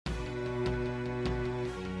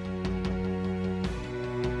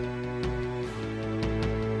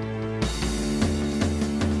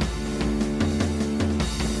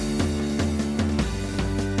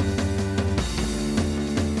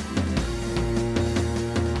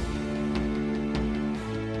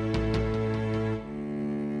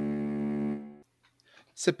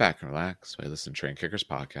Sit back and relax while you listen to Train Kickers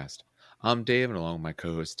podcast. I'm Dave, and along with my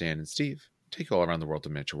co-hosts Dan and Steve, take you all around the world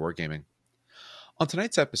of miniature wargaming. On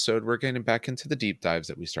tonight's episode, we're getting back into the deep dives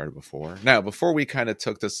that we started before. Now, before we kind of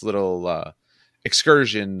took this little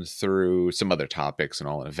excursion through some other topics and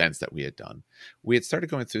all events that we had done, we had started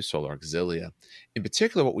going through Solar Auxilia. In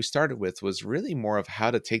particular, what we started with was really more of how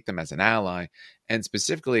to take them as an ally, and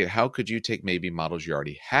specifically, how could you take maybe models you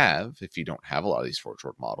already have, if you don't have a lot of these Forge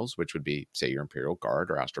World models, which would be, say, your Imperial Guard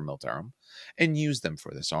or Astra Militarum, and use them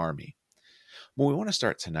for this army. What we want to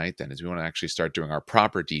start tonight, then, is we want to actually start doing our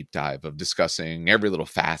proper deep dive of discussing every little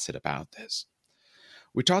facet about this.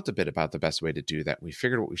 We talked a bit about the best way to do that. We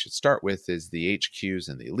figured what we should start with is the HQs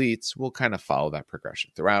and the elites. We'll kind of follow that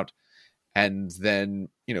progression throughout. And then,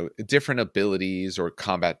 different abilities or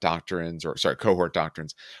combat doctrines, cohort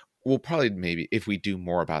doctrines. We'll probably maybe, if we do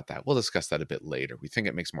more about that, we'll discuss that a bit later. We think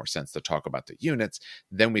it makes more sense to talk about the units.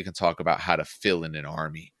 Then we can talk about how to fill in an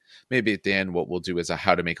army. Maybe at the end, what we'll do is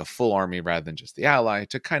how to make a full army rather than just the ally,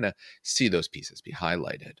 to kind of see those pieces be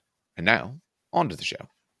highlighted. And now, on to the show.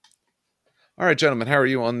 All right, gentlemen, how are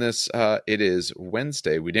you on this? It is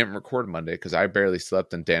Wednesday. We didn't record Monday because I barely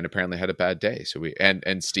slept, and Dan apparently had a bad day. So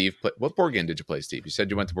and Steve, what board game did you play, Steve? You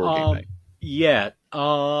said you went to board game night. Yeah.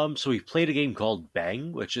 So we played a game called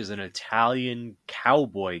Bang, which is an Italian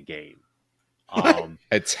cowboy game.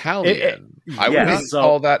 Italian. I would not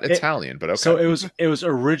call that Italian, but okay. So it was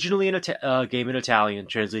originally a game in Italian,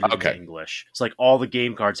 translated into English. It's like all the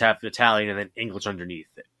game cards have Italian and then English underneath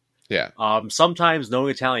it. Yeah. Sometimes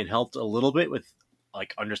knowing Italian helped a little bit with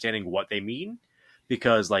like understanding what they mean,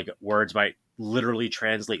 because like words might literally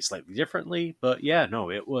translate slightly differently. But yeah, no,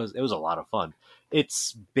 it was a lot of fun.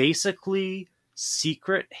 It's basically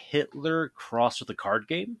Secret Hitler crossed with a card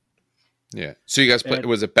game. Yeah. So you guys played?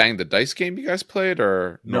 Was it Bang the Dice game you guys played,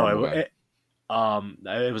 or no? It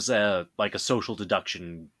was like a social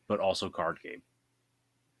deduction, but also card game.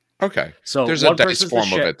 Okay. So there's a dice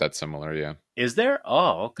form of it that's similar. Yeah. Is there?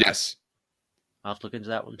 Oh, okay. Yes. I'll have to look into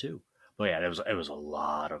that one too. But yeah, it was a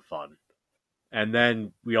lot of fun. And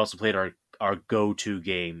then we also played our go-to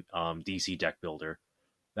game, DC Deck Builder.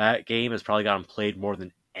 That game has probably gotten played more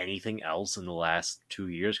than anything else in the last 2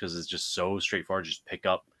 years because it's just so straightforward. Just pick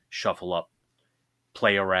up, shuffle up,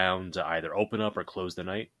 play around to either open up or close the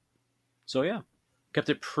night. So yeah, kept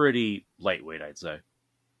it pretty lightweight, I'd say.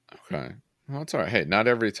 Okay. Well, it's all right. Hey, not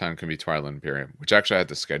every time can be Twilight Imperium, which actually I had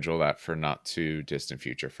to schedule that for not too distant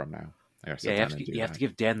future from now. You have to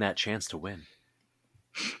give Dan that chance to win.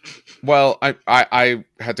 Well, I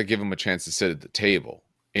had to give him a chance to sit at the table.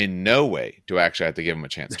 In no way do I actually have to give him a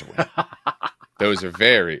chance to win. Those are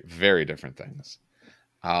very, very different things.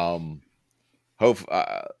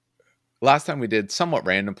 Last time we did somewhat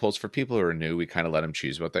random pulls for people who are new. We kind of let them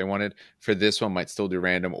choose what they wanted. For this one, might still do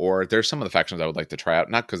random, or there's some of the factions I would like to try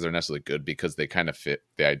out, not because they're necessarily good, because they kind of fit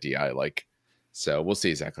the idea I like. So we'll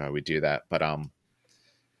see exactly how we do that. But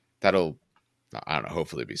that'll, I don't know,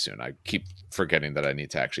 hopefully be soon. I keep forgetting that I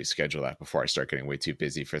need to actually schedule that before I start getting way too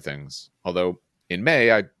busy for things. Although in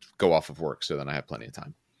May, I go off of work, so then I have plenty of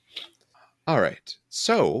time. All right.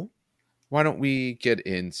 So why don't we get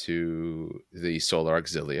into the Solar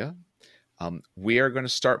Auxilia? We are going to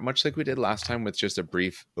start much like we did last time with just a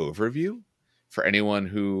brief overview for anyone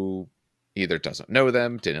who either doesn't know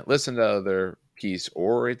them, didn't listen to the other piece,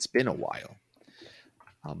 or it's been a while.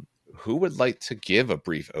 Who would like to give a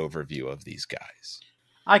brief overview of these guys?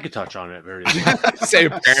 I could touch on it very Say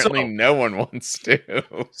apparently no one wants to.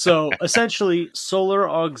 So essentially, Solar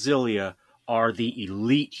Auxilia are the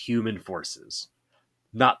elite human forces.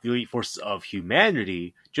 Not the elite forces of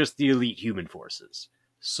humanity, just the elite human forces.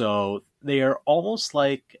 So they are almost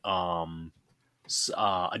like the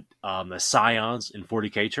Scions in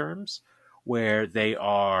 40k terms, where they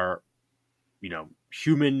are,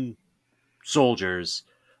 human soldiers,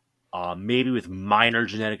 maybe with minor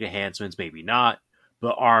genetic enhancements, maybe not,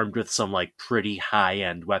 but armed with some like pretty high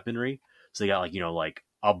end weaponry. So they got like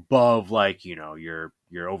above your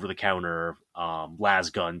over the counter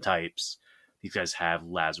las gun types. These guys have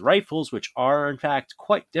las rifles, which are in fact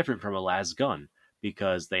quite different from a las gun,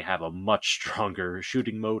 because they have a much stronger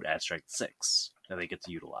shooting mode at Strength 6 that they get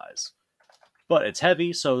to utilize. But it's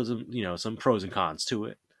heavy, so there's some pros and cons to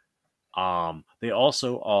it. They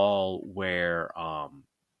also all wear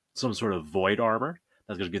some sort of void armor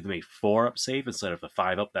that's going to give them a 4-up save instead of the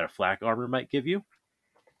 5-up that a flak armor might give you.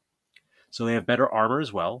 So they have better armor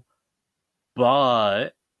as well. But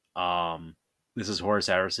this is Horus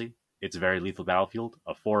Heresy. It's a very lethal battlefield.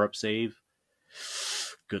 A 4-up save.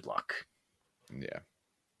 Good luck. Yeah.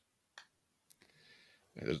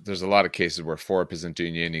 There's a lot of cases where 4-up isn't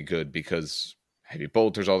doing you any good because heavy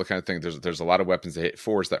bolters, all the kind of thing. There's a lot of weapons that hit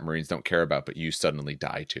fours that Marines don't care about, but you suddenly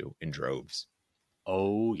die to in droves.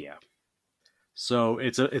 Oh yeah. So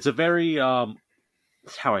it's a very how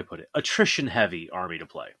I put it, attrition heavy army to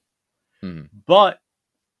play. Mm-hmm. But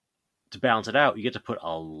to balance it out, you get to put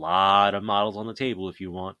a lot of models on the table if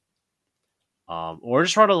you want. Or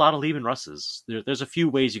just run a lot of Leman Russes. There's a few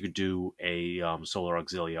ways you could do a Solar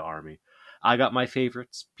Auxilia army. I got my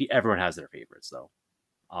favorites. Everyone has their favorites, though.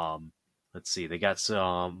 Let's see. They got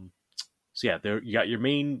some... So yeah, you got your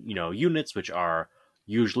main units, which are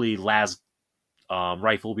usually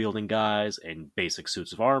rifle-wielding guys and basic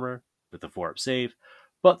suits of armor with the 4-up save.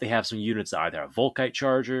 But they have some units that either have Volkite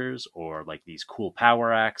chargers or like these cool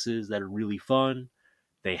power axes that are really fun.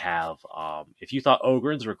 They have, if you thought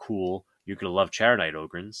Ogrins were cool, you're going to love Charonite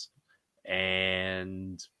Ogrins.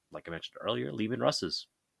 And, like I mentioned earlier, Leman Russes.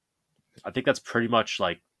 I think that's pretty much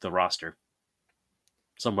like the roster.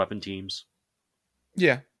 Some weapon teams.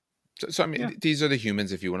 Yeah. So I mean, these are the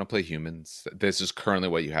humans. If you want to play humans, this is currently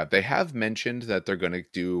what you have. They have mentioned that they're going to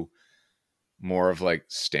do more of like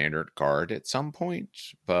standard guard at some point,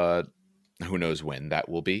 but who knows when that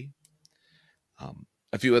will be.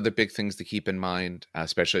 A few other big things to keep in mind,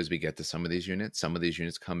 especially as we get to some of these units. Some of these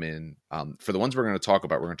units come in, for the ones we're going to talk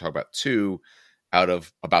about, we're going to talk about 2 out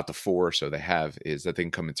of about the 4 or so they have, is that they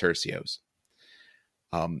can come in tercios.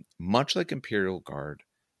 Much like Imperial Guard,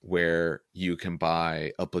 where you can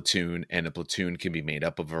buy a platoon, and a platoon can be made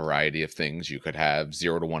up of a variety of things. You could have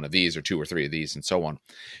 0 to 1 of these, or 2 or 3 of these, and so on.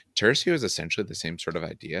 Tercio is essentially the same sort of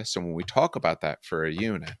idea. So when we talk about that for a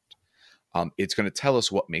unit, it's going to tell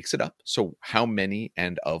us what makes it up. So how many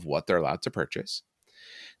and of what they're allowed to purchase.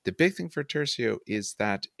 The big thing for Tercio is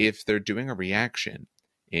that if they're doing a reaction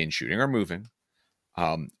in shooting or moving,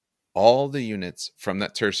 all the units from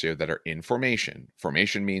that Tercio that are in formation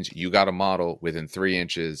means you got a model within 3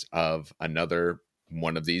 inches of another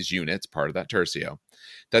one of these units, part of that Tercio,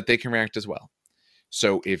 that they can react as well.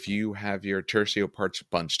 So if you have your Tercio parts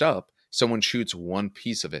bunched up, someone shoots one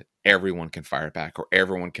piece of it, everyone can fire it back, or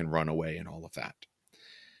everyone can run away, and all of that.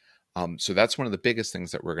 So that's one of the biggest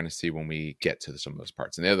things that we're going to see when we get to some of those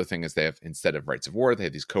parts. And the other thing is they have, instead of rights of war, they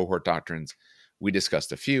have these cohort doctrines. We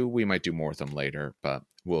discussed a few. We might do more with them later, but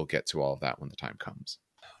we'll get to all of that when the time comes.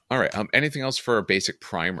 All right. Anything else for a basic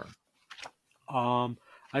primer?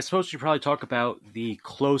 I suppose you probably talk about the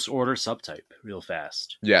close order subtype real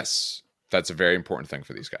fast. Yes, that's a very important thing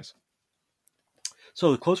for these guys.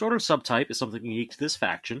 So the close order subtype is something unique to this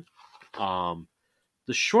faction. The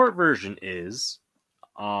short version is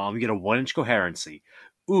you get a 1-inch coherency.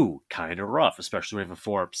 Ooh, kind of rough, especially when you have a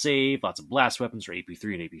 4-up save, lots of blast weapons for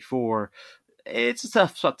AP3 and AP4. It's a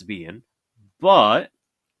tough spot to be in. But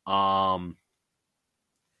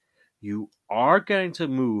you are going to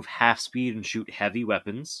move half speed and shoot heavy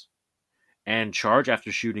weapons, and charge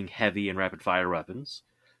after shooting heavy and rapid fire weapons.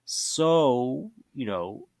 So,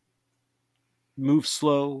 move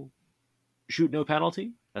slow, shoot no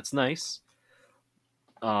penalty. That's nice.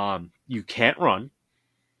 You can't run.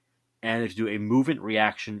 And if you do a movement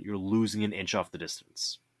reaction, you're losing an inch off the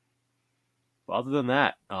distance. But other than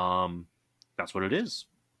that, that's what it is.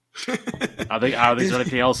 I don't think there's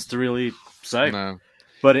anything else to really say. No.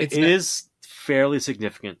 But it is fairly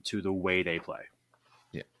significant to the way they play.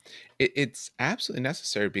 Yeah. It's absolutely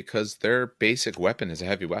necessary because their basic weapon is a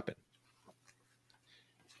heavy weapon.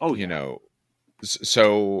 Oh, yeah.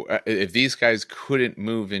 So if these guys couldn't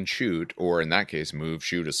move and shoot, or in that case, move,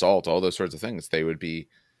 shoot, assault, all those sorts of things, they would be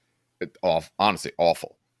honestly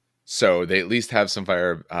awful. So they at least have some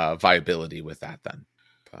viability with that then.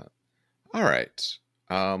 But, all right.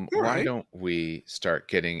 Why don't we start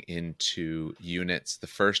getting into units? The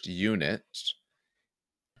first unit,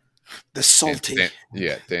 the salty.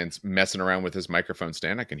 Dan's messing around with his microphone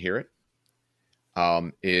stand. I can hear it.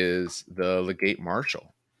 Is the Legate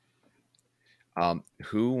Marshal.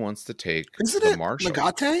 Who wants to take the Marshal?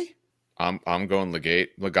 Legate? I'm going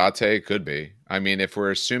Legate. Legate could be. I mean, if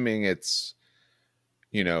we're assuming it's,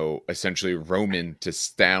 essentially Roman to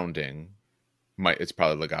Stounding, it's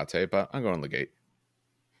probably Legate, but I'm going Legate.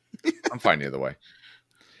 I'm fine either way.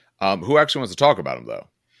 Who actually wants to talk about him, though?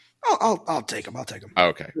 I'll take him.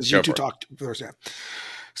 Okay. You two talked first. Yeah.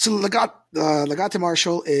 So Legate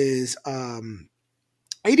Marshal is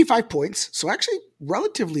 85 points, so actually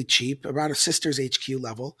relatively cheap, around a Sister's HQ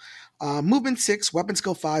level. Movement 6, Weapon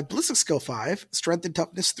Skill 5, Ballistic Skill 5, Strength and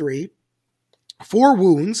Toughness 3, 4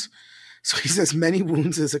 wounds. So he's as many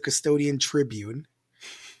wounds as a Custodian Tribune.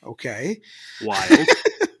 Okay. Wild.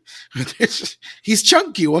 He's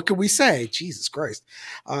chunky. What can we say? Jesus Christ.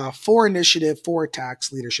 4 initiative, 4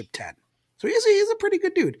 attacks, leadership 10. So he's a pretty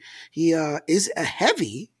good dude. He is a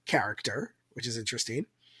heavy character. which is interesting.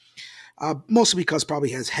 Mostly because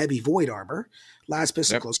probably has heavy void armor. Last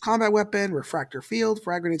pistol, Yep. close combat weapon, refractor field,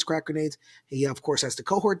 frag grenades, crack grenades. He, of course, has the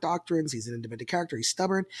cohort doctrines. He's an independent character. He's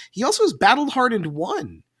stubborn. He also is battle hardened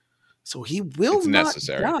 1. So he will It's not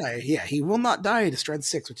necessary. die. Yeah, he will not die to strength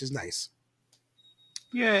 6, which is nice.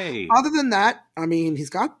 Yay. Other than that, I mean, he's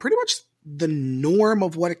got pretty much the norm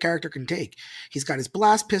of what a character can take. He's got his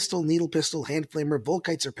blast pistol, needle pistol, hand flamer,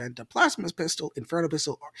 Volkite Serpenta, plasma pistol, inferno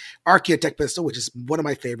pistol, archaeotech pistol, which is one of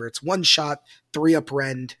my favorites. 1 shot, 3 up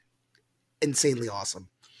rend, insanely awesome.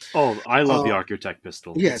 Oh, I love the Archaeotech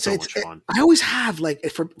pistol. Yeah, it's so much fun. I always have like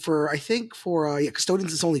for I think for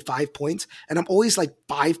custodians it's only 5 points, and I'm always like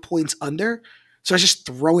 5 points under, so I just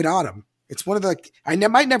throw it on him. It's one of the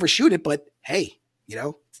might never shoot it, but hey,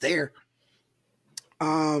 it's there.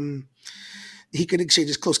 He could exchange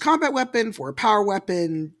his close combat weapon for a power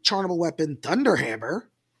weapon, charnable weapon, Thunderhammer.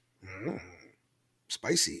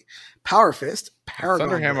 Spicy. Power Fist, Paragon.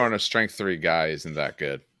 Thunderhammer Blade. on a strength 3 guy isn't that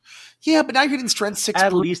good. Yeah, but now you're hitting strength 6.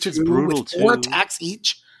 At least it's brutal, with 4 too. attacks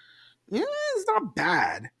each. Yeah, it's not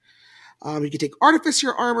bad. You can take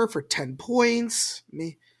Artificer Armor for 10 points.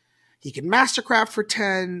 He can Mastercraft for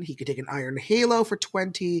 10. He could take an Iron Halo for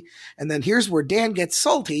 20. And then here's where Dan gets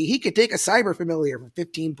salty. He could take a Cyber Familiar for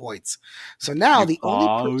 15 points. So now the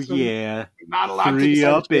only person not allowed to take a 3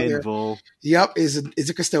 Cyber up Familiar, invul. yep, is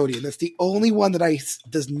a Custodian. That's the only one that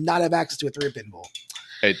does not have access to a 3-up invul.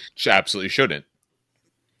 It absolutely shouldn't.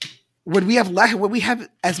 Would we have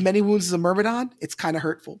as many wounds as a Myrmidon? It's kind of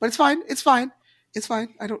hurtful, but it's fine. It's fine. It's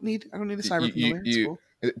fine. I don't need a Cyber Familiar. It's cool.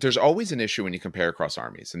 There's always an issue when you compare across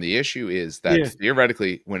armies. And the issue is that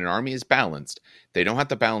theoretically, when an army is balanced, they don't have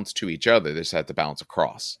to balance to each other. They just have to balance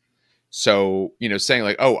across. So, saying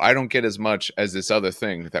like, oh, I don't get as much as this other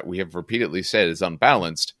thing that we have repeatedly said is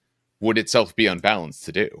unbalanced would itself be unbalanced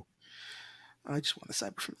to do. I just want a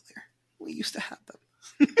Cyber Familiar. We used to have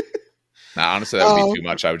them. Now, honestly, that would be too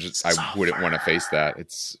much. I wouldn't want to face that.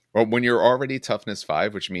 When you're already toughness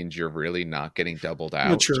 5, which means you're really not getting doubled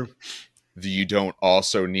out. True. You don't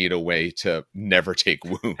also need a way to never take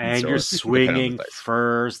wounds. And you're swinging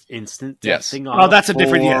first, instant deathing on. Oh, that's a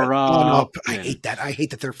different. Yeah. I hate that. I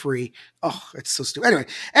hate that they're free. Oh, it's so stupid. Anyway,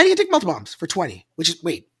 and you can take multi-bombs for 20, which is,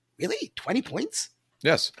 wait, really? 20 points?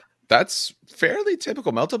 Yes. That's fairly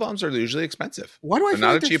typical. Melta bombs are usually expensive. Why do I They're feel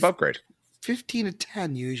not like a cheap upgrade. 15 to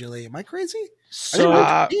 10 usually? Am I crazy? So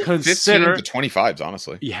 15 to 25s,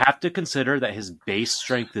 honestly. You have to consider that his base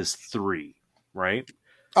strength is 3, right?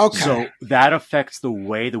 Okay. So that affects the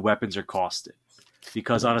way the weapons are costed.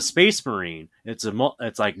 Because on a Space Marine, it's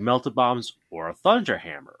like Melted Bombs or a Thunder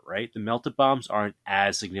Hammer, right? The Melted Bombs aren't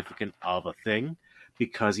as significant of a thing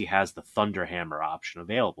because he has the Thunder Hammer option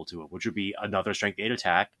available to him, which would be another Strength 8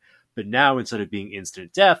 attack. But now, instead of being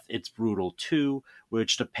instant death, it's brutal 2,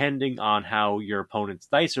 which, depending on how your opponent's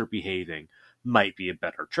dice are behaving, might be a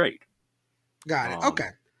better trade. Got it. Okay.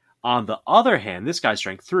 On the other hand, this guy's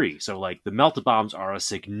strength 3, so like the Melted Bombs are a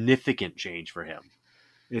significant change for him.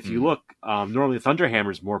 If you look, normally the Thunder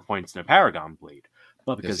Hammer is more points than a Paragon Blade,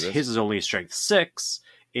 but because his is only a strength 6,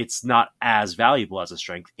 it's not as valuable as a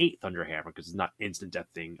strength 8 Thunder Hammer because it's not instant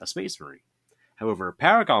deathing a Space Marine. However,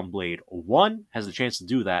 Paragon Blade 1 has the chance to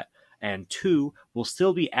do that, and 2 will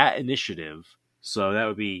still be at initiative, so that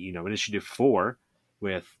would be initiative 4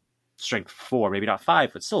 with strength 4, maybe not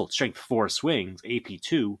 5, but still strength 4 swings, AP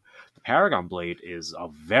 2. The Paragon Blade is a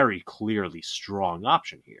very clearly strong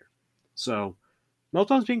option here. So,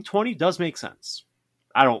 Meltdown's being 20 does make sense.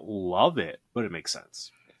 I don't love it, but it makes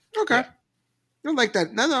sense. Okay. Yeah. I like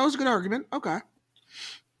that. No, that was a good argument. Okay.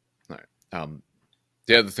 All right.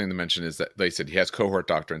 The other thing to mention is that, like I said, he has cohort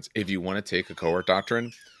doctrines. If you want to take a cohort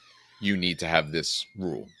doctrine, you need to have this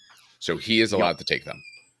rule. So he is allowed to take them.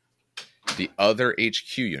 The other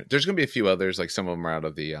HQ unit, there's going to be a few others, like some of them are out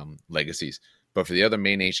of the legacies, but for the other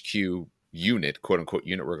main HQ unit, quote unquote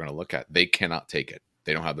unit we're going to look at, they cannot take it.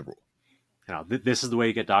 They don't have the rule. Now, this is the way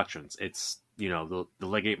you get doctrines. It's, the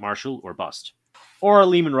Legate Marshal or bust. Or a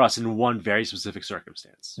Lehman Russ in one very specific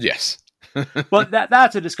circumstance. Yes. But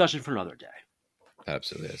that's a discussion for another day.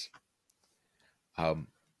 Absolutely is.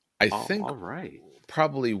 I think all right.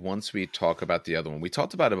 Probably once we talk about the other one, we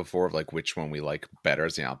talked about it before of like which one we like better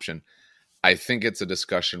as the option. I think it's a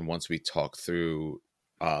discussion once we talk through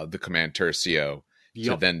the Command Tercio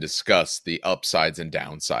to then discuss the upsides and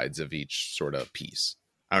downsides of each sort of piece.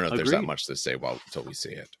 I don't know if there's that much to say until we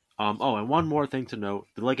see it. And one more thing to note.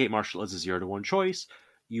 The Legate Marshal is a 0-1 choice.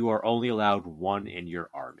 You are only allowed 1 in your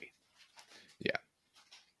army. Yeah.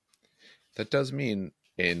 That does mean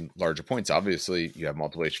in larger points, obviously, you have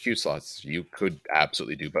multiple HQ slots. You could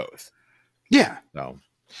absolutely do both. Yeah. So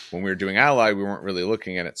when we were doing ally, we weren't really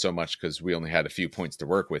looking at it so much because we only had a few points to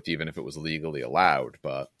work with, even if it was legally allowed.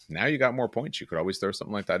 But now you got more points. You could always throw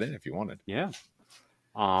something like that in if you wanted. Yeah.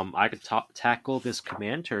 I could tackle this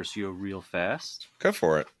command tercio real fast. Go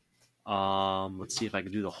for it. Let's see if I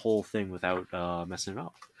can do the whole thing without messing it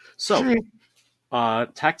up. So,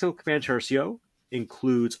 tactical command tercio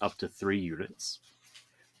includes up to 3 units.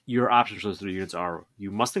 Your options for those 3 units are: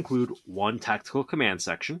 you must include 1 tactical command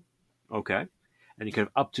section, okay, and you can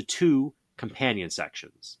have up to 2 companion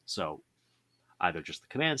sections. So, either just the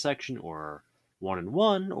command section, or 1 and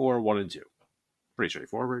 1, or 1 and 2. Pretty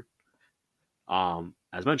straightforward.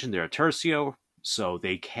 As mentioned, they're a tercio, so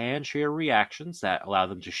they can share reactions that allow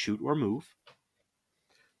them to shoot or move.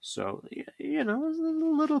 So, there's a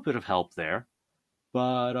little bit of help there.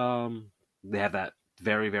 But they have that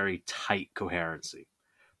very, very tight coherency.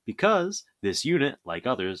 Because this unit, like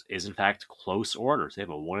others, is in fact close orders. They have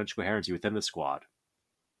a 1-inch coherency within the squad.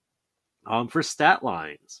 For stat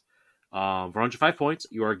lines, for 105 points,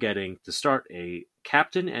 you are getting to start a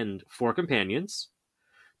captain and 4 companions.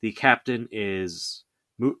 The captain is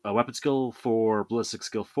a weapon skill 4, ballistic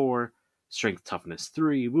skill 4, strength toughness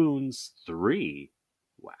 3, wounds 3.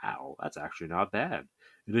 Wow, that's actually not bad.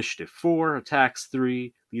 Initiative 4, attacks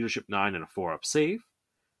 3, leadership 9, and a 4-up save.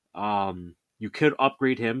 You could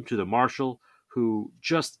upgrade him to the Marshal, who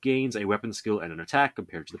just gains a weapon skill and an attack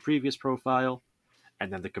compared to the previous profile.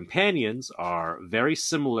 And then the companions are very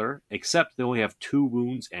similar, except they only have 2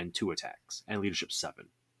 wounds and 2 attacks, and leadership 7.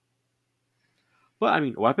 But, I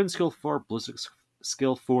mean, weapon skill 4, ballistic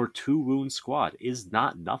skill 4, 2 wound squad is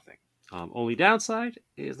not nothing. Only downside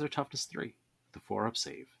is their toughness 3, the 4-up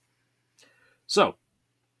save. So,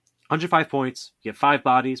 105 points, you get 5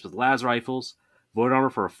 bodies with las rifles, void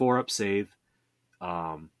armor for a 4-up save.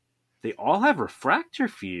 They all have refractor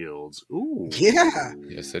fields. Ooh. Yeah.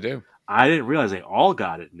 Yes, they do. I didn't realize they all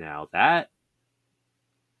got it now. That's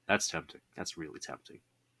tempting. That's really tempting.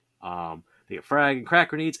 They get frag and crack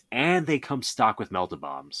grenades, and they come stock with melta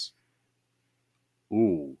bombs.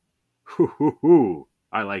 Ooh. Hoo.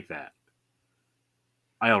 I like that.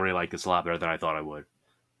 I already like this a lot better than I thought I would.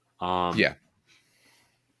 Yeah.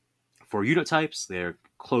 For unit types, they're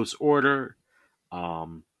close order.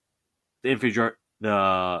 The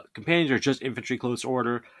companions are just infantry close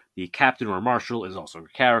order. The captain or marshal is also a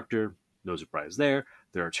character. No surprise there.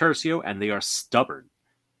 They're a tercio, and they are stubborn.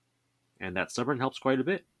 And that stubborn helps quite a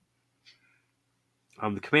bit.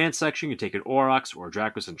 The command section, you take an Aurochs or a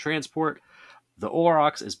Dracosan transport. The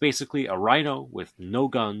Aurochs is basically a rhino with no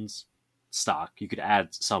guns stock. You could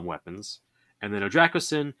add some weapons. And then a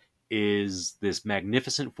Dracosan is this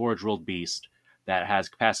magnificent forge-rolled beast that has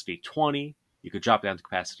capacity 20. You could drop down to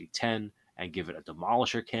capacity 10 and give it a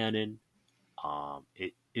demolisher cannon.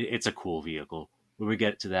 It's a cool vehicle. When we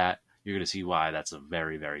get to that, you're going to see why that's a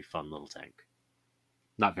very, very fun little tank.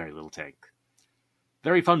 Not very little tank.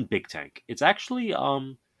 Very fun big tank. It's actually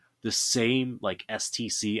the same like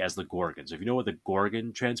STC as the Gorgon. So if you know what the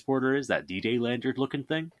Gorgon transporter is, that D-Day lander looking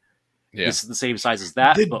thing, Yeah. this is the same size as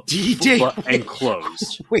that, but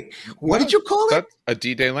enclosed. Wait, what did you call it? That's a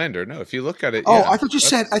D-Day lander. No, if you look at it. Oh, yeah, I thought you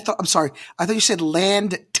said. I'm sorry. I thought you said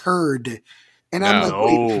land turd, and I'm like,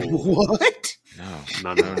 wait, what? No.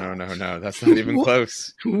 That's not even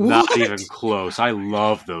close. Not What? even close. I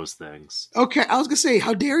love those things. Okay, I was gonna say,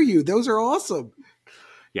 how dare you? Those are awesome.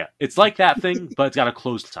 Yeah, it's like that thing, but it's got a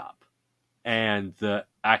closed top. And the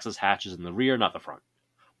access hatch is in the rear, not the front.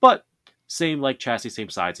 But same like chassis, same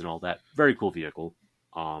sides and all that. Very cool vehicle.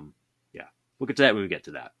 Yeah, we'll get to that when we get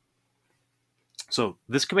to that. So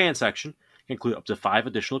this command section can include up to 5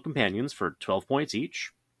 additional companions for 12 points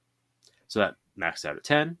each. So that maxed out at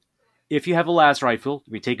 10. If you have a las rifle,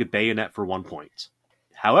 you may take a bayonet for 1 point.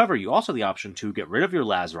 However, you also have the option to get rid of your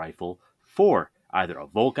las rifle for either a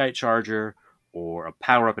Volkite charger or a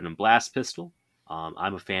power-up and a blast pistol.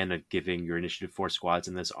 I'm a fan of giving your Initiative 4 squads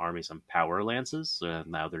in this army some power lances.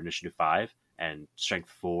 Now they're Initiative 5 and Strength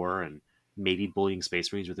 4 and maybe bullying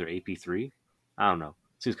Space Marines with their AP 3. I don't know.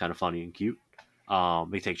 Seems kind of funny and cute.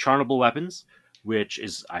 They take charnable weapons, which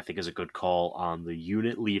I think is a good call on the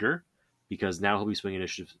unit leader, because now he'll be swinging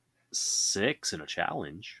Initiative 6 in a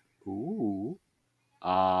challenge. Ooh.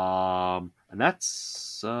 And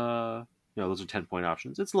that's... those are 10-point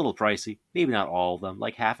options. It's a little pricey. Maybe not all of them.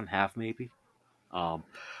 Like half and half, maybe.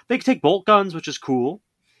 They can take bolt guns, which is cool.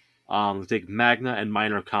 They take Magna and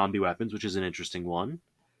minor combi weapons, which is an interesting one.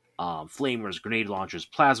 Flamers, grenade launchers,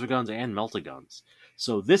 plasma guns, and melta guns.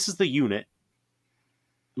 So this is the unit.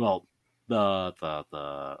 Well,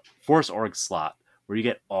 the Force Org slot where you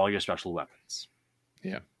get all your special weapons.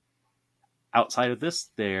 Yeah. Outside of this,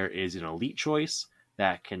 there is an elite choice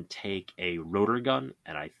that can take a rotor gun,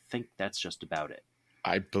 and I think that's just about it.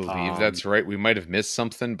 I believe that's right. We might have missed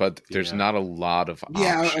something, but there's not a lot of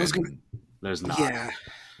I was option. gonna. There's not. Yeah.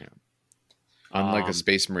 Unlike a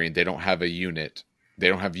Space Marine, they don't have a unit. They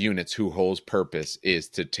don't have units whose purpose is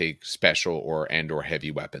to take special or heavy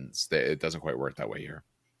weapons. It doesn't quite work that way here.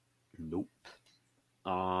 Nope.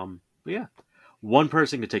 But yeah. One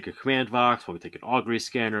person could take a command box, one could take an augury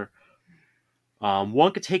scanner.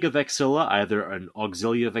 One could take a Vexilla, either an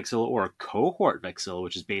Auxilia Vexilla or a cohort Vexilla,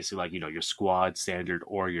 which is basically like, your squad standard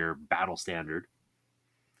or your battle standard.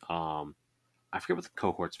 I forget what the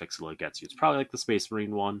cohort's Vexilla gets you. It's probably like the Space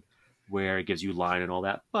Marine one, where it gives you line and all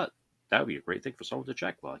that, but that would be a great thing for someone to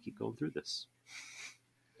check while I keep going through this.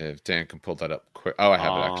 If Dan can pull that up quick. Oh, I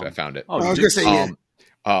have it actually. I found it. I was going to say,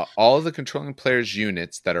 all of the controlling player's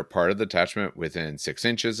units that are part of the detachment within 6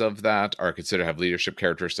 inches of that are considered to have leadership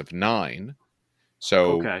characteristics of 9.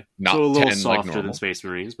 So, not so a little 10 softer like than Space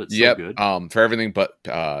Marines, but still good. For everything but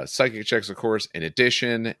psychic checks, of course. In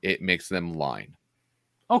addition, it makes them line.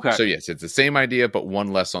 Okay. So, yes, it's the same idea, but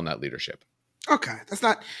one less on that leadership. Okay. That's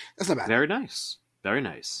not bad. Very nice. Very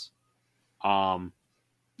nice.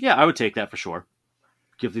 Yeah, I would take that for sure.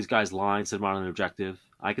 Give these guys lines, set them on an objective.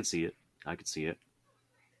 I could see it. You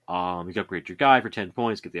can upgrade your guy for 10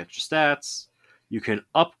 points, get the extra stats. You can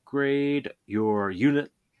upgrade your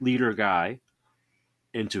unit leader guy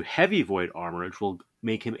into heavy void armor, which will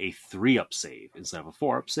make him a 3-up save instead of a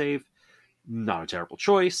 4-up save. Not a terrible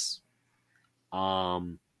choice.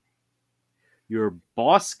 Your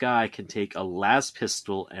boss guy can take a las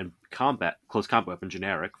pistol and close combat weapon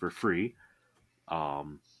generic for free. Nah,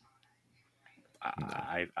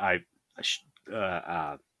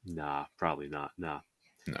 probably not. Nah.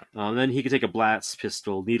 No. Then he could take a blast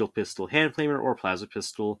pistol, needle pistol, hand flamer, or plasma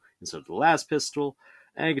pistol instead of the las pistol,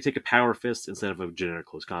 and he could take a power fist instead of a generic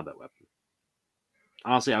close combat weapon.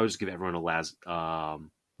 Honestly, I would just give everyone a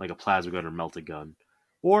like a plasma gun or melted gun,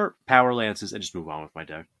 or power lances, and just move on with my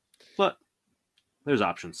deck. But there's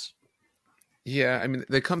options. Yeah, I mean,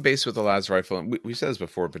 they come base with the las rifle, and we said this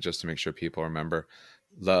before, but just to make sure people remember,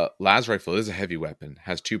 the las rifle is a heavy weapon,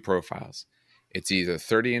 has 2 profiles. It's either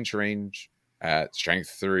 30-inch range at strength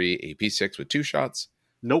 3, AP 6 with 2 shots,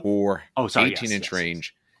 or 18-inch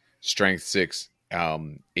range, strength 6,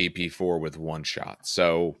 AP 4 with 1 shot.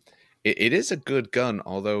 So it is a good gun,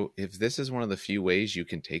 although if this is one of the few ways you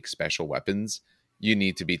can take special weapons, you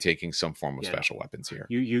need to be taking some form of special weapons here.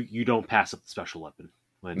 You don't pass up the special weapon.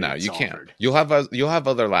 No, you can't. You'll have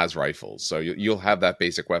other las rifles, so you'll have that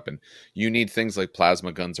basic weapon. You need things like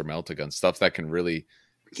plasma guns or melta guns, stuff that can really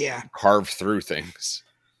carve through things.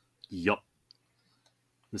 Yup.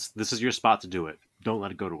 This is your spot to do it. Don't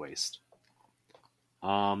let it go to waste.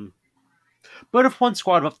 But if one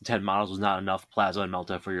squad of up to 10 models was not enough plasma and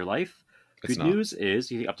melta for your life, good news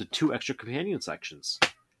is you get up to 2 extra companion sections.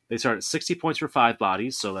 They start at 60 points for 5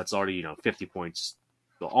 bodies, so that's already 50 points,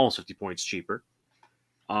 almost 50 points cheaper.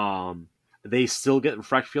 They still get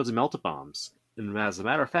refract fields and melta bombs. And as a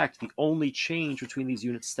matter of fact, the only change between these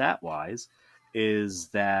units stat-wise is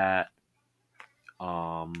that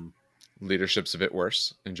leadership's a bit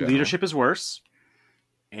worse in general. Leadership is worse.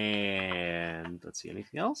 And let's see,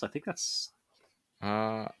 anything else? I think that's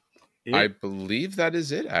it. I believe that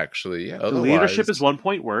is it, actually. Yeah. The leadership is 1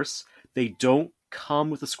 point worse. They don't come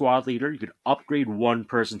with a squad leader. You can upgrade one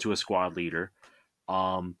person to a squad leader.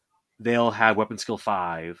 They'll have weapon skill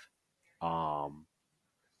 5,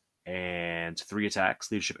 and 3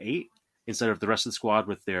 attacks, leadership 8, instead of the rest of the squad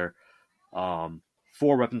with their 4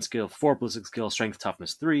 weapon skill, 4 ballistic skill, strength,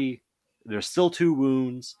 toughness 3. There's still 2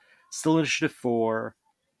 wounds, still initiative 4,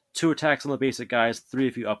 2 attacks on the basic guys, 3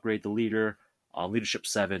 if you upgrade the leader, leadership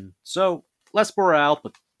 7. So less morale,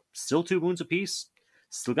 but still 2 wounds apiece.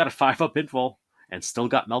 Still got a 5-up infall, and still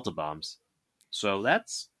got melta bombs. So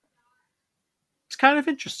it's kind of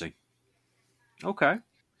interesting. Okay.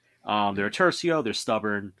 They're tercio, they're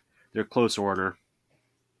stubborn, they're close order.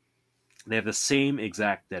 They have the same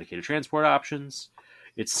exact dedicated transport options.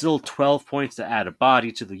 It's still 12 points to add a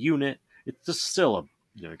body to the unit. It's just still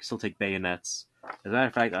you can still take bayonets. As a matter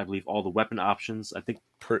of fact, I believe all the weapon options, I think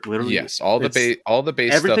literally yes, all the base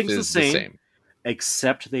stuff is the same.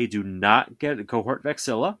 Except they do not get a cohort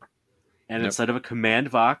Vexilla, and instead of a command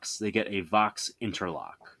Vox, they get a Vox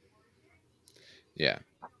interlock. Yeah.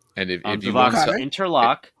 And if the you Vox want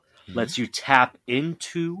interlock lets you tap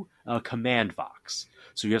into a command Vox.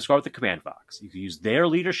 So you have to start with the command Vox. You can use their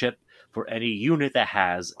leadership for any unit that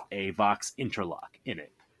has a Vox interlock in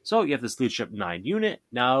it. So you have this leadership 9 unit.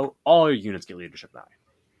 Now all your units get leadership 9.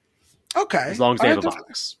 Okay. As long as they have a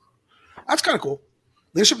Vox. That's kind of cool.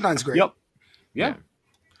 Leadership 9 is great. Yep. Yeah.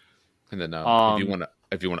 And then Um,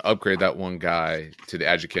 if you want to upgrade that one guy to the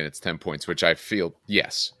adjuvant, it's 10 points, which I feel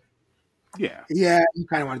yes. yeah. Yeah, you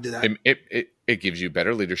kind of want to do that. It gives you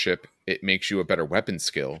better leadership. It makes you a better weapon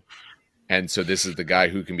skill. And so this is the guy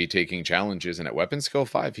who can be taking challenges, and at weapon skill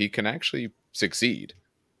 5, he can actually succeed.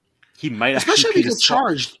 He might Especially if actually you get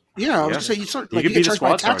charged. Yeah, I was gonna say you start like you get charged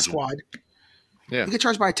by attack squad. Yeah. You get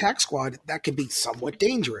charged by attack squad, that could be somewhat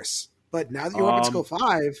dangerous. But now that you're weapon skill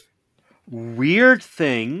 5, weird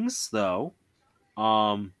things though.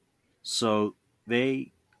 So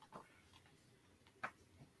they.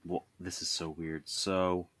 Well, this is so weird.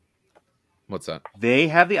 So What's that? they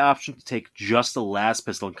have the option to take just the last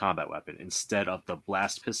pistol and combat weapon instead of the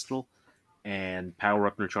blast pistol and power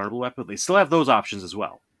weapon or chargeable weapon. They still have those options as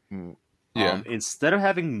well. Yeah. Instead of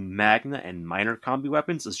having Magna and minor combi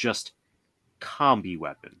weapons, it's just combi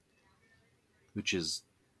weapon, which is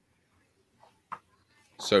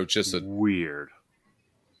So just weird.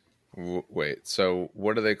 Wait. So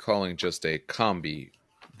what are they calling just a combi?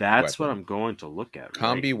 That's weapon? what I'm going to look at.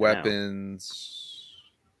 Combi right weapons.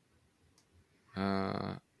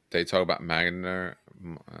 They talk about Magna.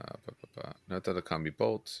 Not that a combi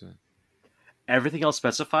bolt. Everything else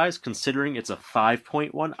specifies, considering it's a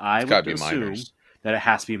 5.1, I would assume that it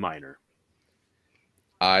has to be minor.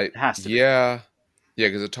 It has to be. Yeah,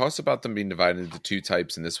 because it talks about them being divided into 2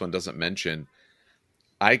 types, and this one doesn't mention.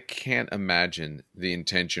 I can't imagine the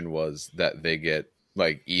intention was that they get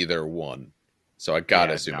like either one, so I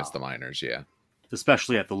gotta assume it's the minors. Yeah,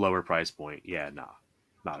 especially at the lower price point. Yeah,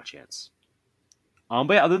 not a chance. But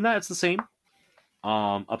yeah, other than that, it's the same.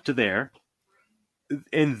 Up to there.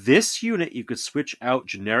 In this unit, you could switch out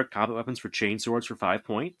generic combat weapons for chain swords for 5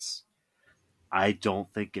 points. I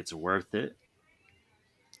don't think it's worth it,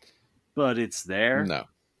 but it's there. No.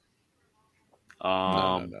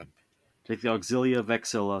 No. Take the Auxilia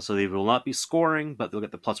Vexilla, so they will not be scoring, but they'll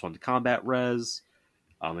get the +1 to combat res.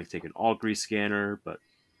 They can take an Augury scanner, but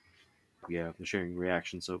yeah, they're sharing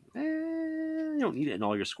reaction, so you don't need it in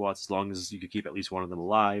all your squads as long as you can keep at least one of them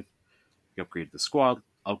alive. You upgrade the squad,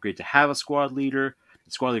 upgrade to have a squad leader.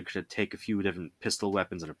 The squad leader could take a few different pistol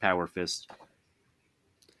weapons and a power fist.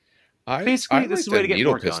 Basically, this is a way to get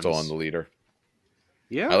needle more pistol guns. on the leader.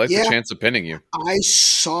 Yeah, I like the chance of pinning you. I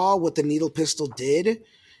saw what the needle pistol did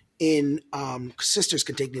in sisters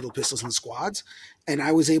can take needle pistols in squads, and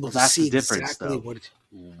I was able to see exactly what it,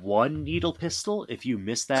 one needle pistol, if you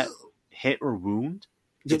miss that hit or wound,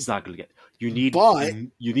 it's not going to get. You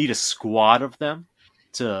need a squad of them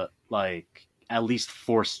to like at least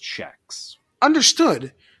force checks.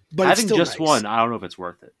 Understood, but having it's still just nice. one, I don't know if it's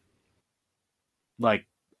worth it. Like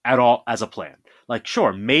at all as a plan. Like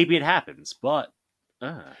sure, maybe it happens, but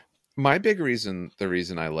my big reason, the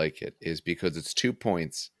reason I like it is because it's 2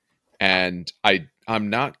 points, and I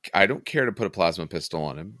don't care to put a plasma pistol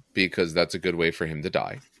on him because that's a good way for him to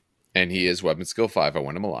die, and he is weapon skill 5. I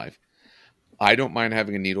want him alive. I don't mind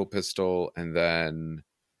having a needle pistol, and then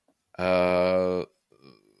I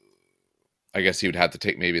guess he would have to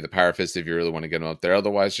take maybe the power fist if you really want to get him up there.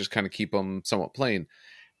 Otherwise, just kind of keep him somewhat plain.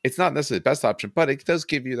 It's not necessarily the best option, but it does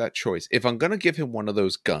give you that choice. If I'm going to give him one of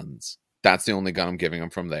those guns, that's the only gun I'm giving him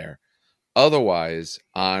from there. Otherwise,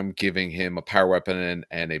 I'm giving him a power weapon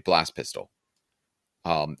and a blast pistol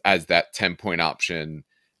as that 10-point option,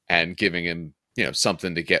 and giving him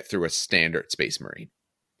something to get through a standard Space Marine.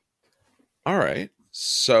 All right,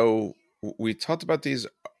 so we talked about these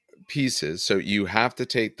pieces. So you have to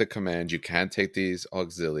take the command. You can take these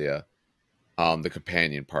Auxilia, the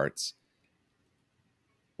companion parts.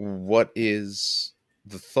 What is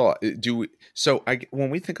the thought? When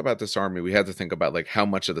we think about this army, we have to think about like how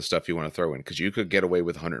much of the stuff you want to throw in, because you could get away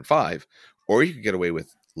with 105, or you could get away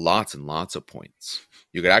with lots and lots of points.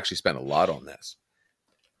 You could actually spend a lot on this.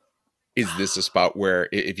 Is this a spot where,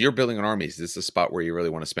 if you're building an army, is this a spot where you really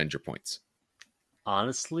want to spend your points?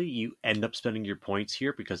 Honestly, you end up spending your points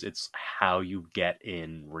here because it's how you get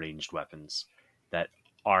in ranged weapons that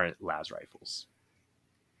aren't las rifles.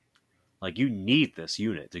 Like, you need this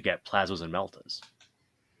unit to get plasmas and meltas.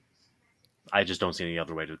 I just don't see any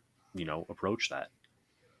other way to, approach that.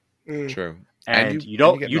 True. And you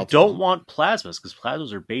don't want plasmas, because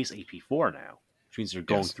plasmas are base AP4 now, which means they're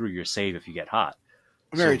going through your save if you get hot.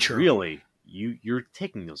 Very true. Really, you're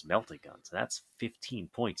taking those melting guns. That's 15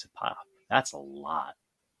 points a pop. That's a lot.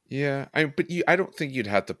 Yeah, I don't think you'd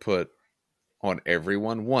have to put on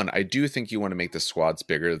everyone. One, I do think you want to make the squads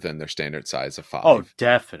bigger than their standard size of 5. Oh,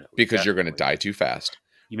 definitely. Because you're going to die too fast.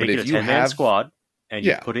 You make it a 10-man squad, and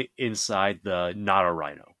you put it inside the not a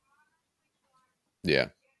rhino. Yeah.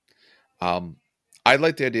 I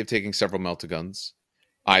like the idea of taking several melta guns.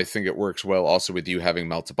 I think it works well also with you having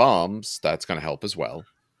melta bombs. That's going to help as well.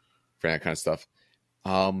 for that kind of stuff.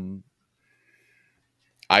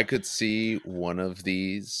 I could see one of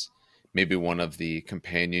these, maybe one of the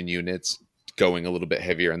companion units going a little bit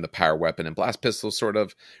heavier in the power weapon and blast pistol sort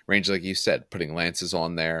of range, like you said, putting lances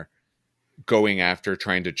on there, going after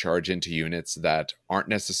trying to charge into units that aren't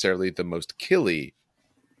necessarily the most killy,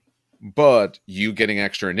 but you getting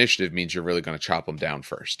extra initiative means you're really going to chop them down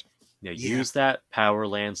first. Yeah, use that power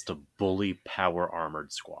lance to bully power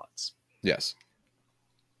armored squads. Yes.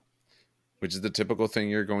 Which is the typical thing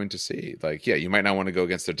you're going to see. Like, yeah, you might not want to go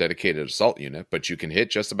against their dedicated assault unit, but you can hit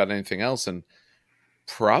just about anything else and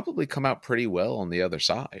probably come out pretty well on the other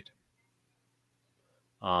side.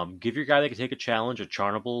 Give your guy that can take a challenge a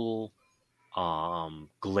charnable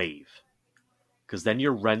glaive, because then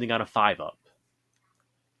you're rending on a 5-up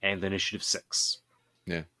and initiative 6.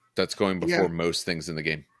 Yeah, that's going before most things in the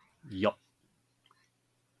game. Yup.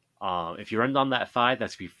 If you end on that 5,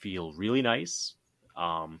 that's going to feel really nice.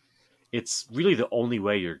 It's really the only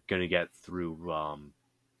way you're going to get through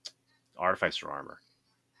Artificer armor,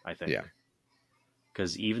 I think. Yeah.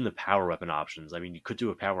 Because even the power weapon options, I mean, you could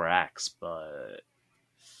do a power axe, but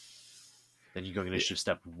then you go initiative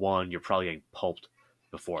step 1, you're probably getting pulped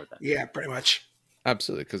before then. Yeah, pretty much.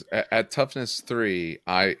 Absolutely, because at toughness 3,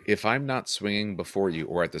 if I'm not swinging before you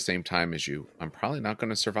or at the same time as you, I'm probably not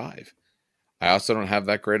going to survive. I also don't have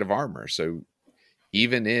that great of armor, so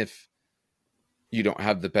even if you don't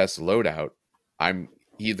have the best loadout, I'm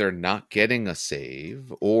either not getting a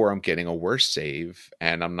save or I'm getting a worse save,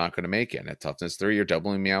 and I'm not going to make it. And at toughness 3, you're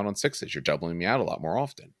doubling me out on 6s. You're doubling me out a lot more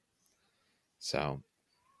often. So,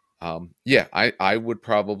 I would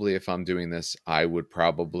probably, if I'm doing this, I would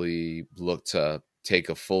probably look to take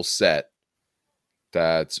a full set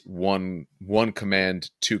that's one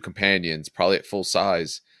command, 2 companions, probably at full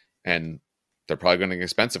size, and they're probably going to get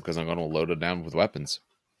expensive because I'm going to load it down with weapons.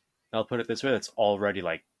 I'll put it this way, that's already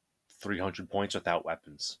like 300 points without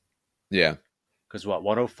weapons. Yeah. Because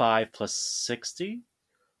 105 plus 60?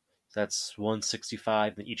 That's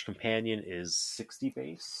 165, and each companion is 60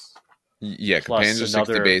 base. Yeah, companions are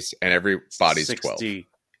 60 base, and every body's 60, 12.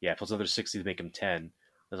 Yeah, plus another 60 to make them 10.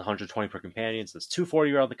 There's 120 per companion, so there's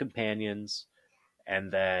 240 around the companions, and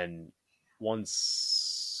then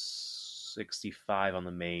 165 on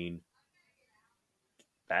the main.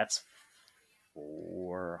 That's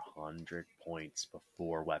 400 points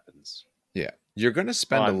before weapons. Yeah, you're going to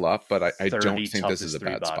spend a lot, but I don't think this is a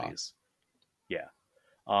bad spot. Yeah.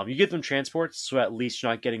 You get them transports, so at least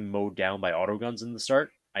you're not getting mowed down by autoguns in the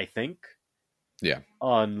start, I think. Yeah.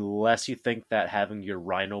 Unless you think that having your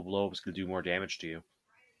Rhino blow is going to do more damage to you.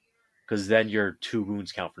 Because then your 2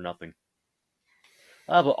 wounds count for nothing.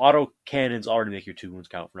 But auto cannons already make your 2 wounds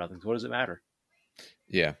count for nothing, so what does it matter?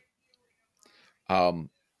 Yeah. I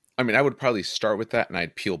mean, I would probably start with that, and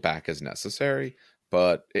I'd peel back as necessary.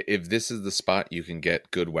 But if this is the spot you can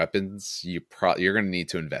get good weapons, you're going to need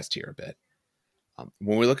to invest here a bit.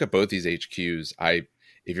 When we look at both these HQs,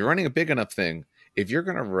 if you're running a big enough thing, if you're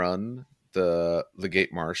going to run the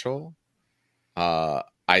Legate Marshal, I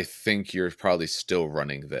think you're probably still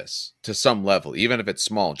running this to some level, even if it's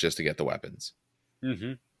small, just to get the weapons.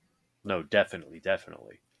 Mm-hmm. No, definitely.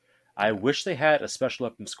 I wish they had a special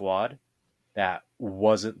weapon squad that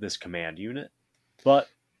wasn't this command unit, but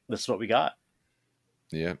this is what we got.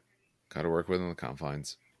 Yeah, got to work within the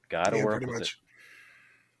confines. Got to work with it.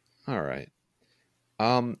 All right.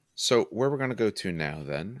 So where we're going to go to now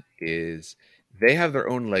then is they have their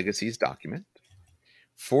own legacies document.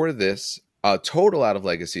 For this, total out of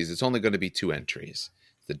legacies, it's only going to be 2 entries.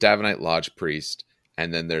 The Davenite Lodge Priest,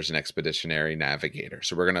 and then there's an Expeditionary Navigator.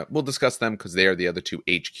 So we'll discuss them because they are the other 2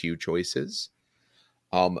 HQ choices.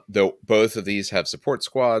 Though both of these have support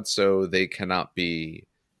squads, so they cannot be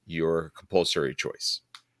your compulsory choice.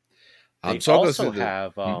 They also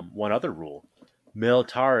have one other rule.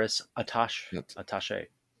 Militaris Attaché.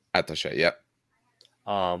 Attaché, yep.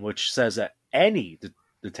 Which says that any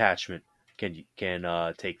detachment can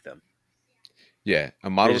take them. Yeah, a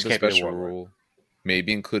model with a special rule may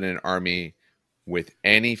be included in an army with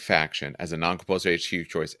any faction as a non-compulsory HQ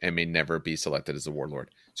choice and may never be selected as a warlord.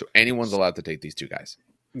 So anyone's allowed to take these 2 guys.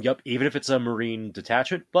 Yep, even if it's a Marine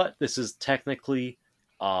detachment, but this is technically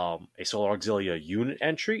a Solar Auxilia unit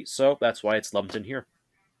entry, so that's why it's lumped in here.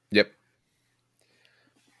 Yep.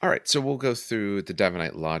 All right, so we'll go through the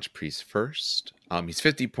Davenite Lodge Priest first. He's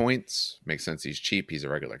 50 points. Makes sense. He's cheap. He's a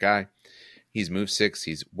regular guy. He's move 6.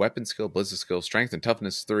 He's weapon skill, ballistic skill, strength, and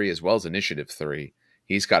toughness 3, as well as initiative 3.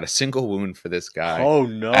 He's got a single wound for this guy. Oh,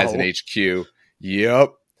 no. As an HQ.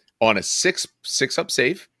 Yep. On a 6-up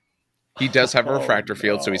save. He does have a refractor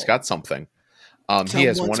field, so he's got something. He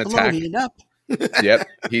has 1 attack. Up. Yep.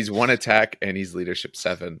 He's 1 attack, and he's leadership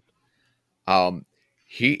 7. Um,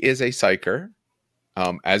 he is a psyker.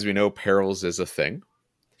 As we know, perils is a thing.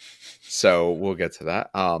 So we'll get to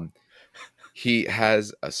that. He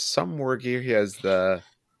has some war gear. He has the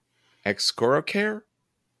Excorocare.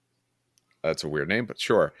 That's a weird name, but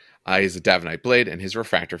sure. He's a Davenite Blade and his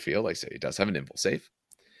refractor field. Like I say, he does have an invul save.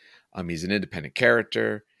 He's an independent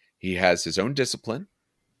character. He has his own discipline.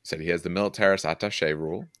 Said he has the Militaris Attaché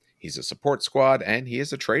rule. He's a support squad, and he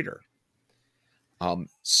is a traitor.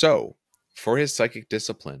 So, for his psychic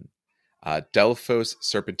discipline, Delphos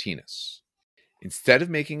Serpentinus. Instead of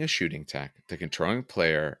making a shooting attack, the controlling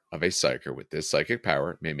player of a psyker with this psychic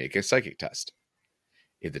power may make a psychic test.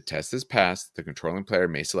 If the test is passed, the controlling player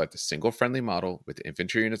may select a single friendly model with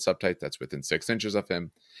infantry unit subtype that's within 6 inches of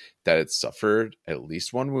him, that it's suffered at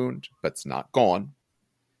least 1 wound, but it's not gone.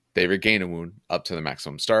 They regain a wound up to the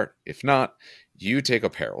maximum start. If not, you take a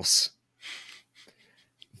perils.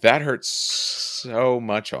 That hurts so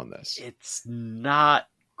much on this. It's not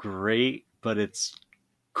great, but it's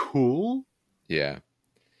cool. Yeah.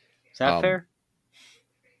 Is that fair?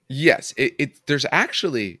 Yes. There's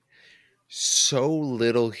actually so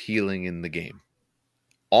little healing in the game.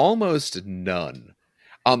 Almost none.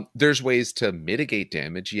 There's ways to mitigate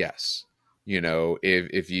damage, yes. You know,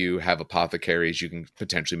 if you have apothecaries, you can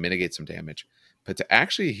potentially mitigate some damage. But to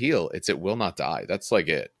actually heal, it will not die. That's like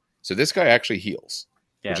it. So this guy actually heals,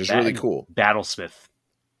 which is really cool. Battlesmith.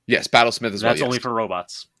 Yes, Battlesmith as well. That's only for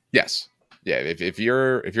robots. Yes. Yeah, if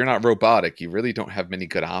you're not robotic, you really don't have many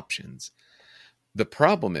good options. The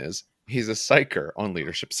problem is he's a psyker on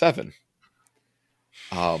leadership 7.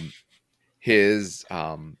 His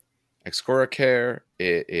Excorocare,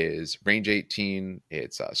 it is range 18,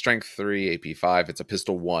 it's strength 3, AP 5, it's a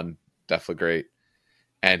pistol 1, definitely great.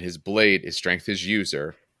 And his blade is strength as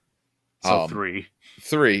user. So 3.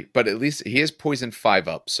 3, but at least he has poison 5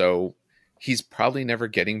 up, so he's probably never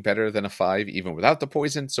getting better than a 5, even without the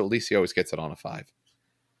poison, so at least he always gets it on a 5.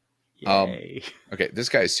 Yay. Okay, this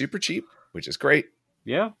guy is super cheap, which is great.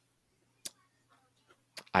 Yeah.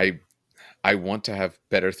 I want to have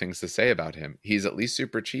better things to say about him. He's at least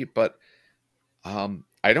super cheap, but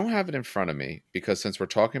I don't have it in front of me because since we're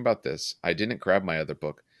talking about this, I didn't grab my other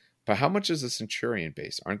book. But how much is a Centurion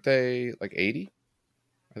base? Aren't they like 80?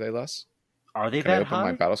 Are they less? Are they Can I that open high?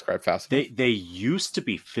 my battle scribe fast enough? They used to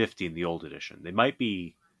be 50 in the old edition. They might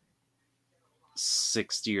be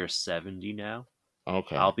 60 or 70 now.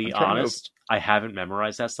 Okay. I'll be honest, I haven't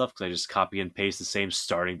memorized that stuff because I just copy and paste the same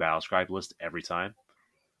starting battle scribe list every time.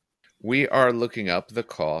 We are looking up the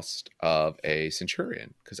cost of a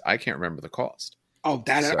Centurion because I can't remember the cost. Oh,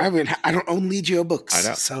 that so, I don't own Legio books. I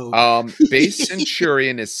know. So base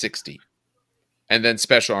Centurion is 60, and then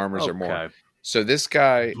special armors are more. So this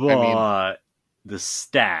guy, but the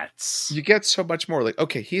stats, you get so much more. Like,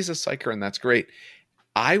 okay, he's a psyker, and that's great.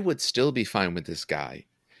 I would still be fine with this guy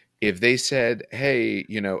if they said, "Hey,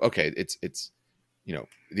 okay, it's."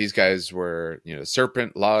 These guys were,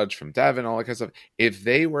 Serpent, Lodge from Davin, all that kind of stuff. If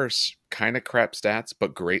they were kind of crap stats,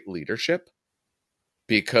 but great leadership,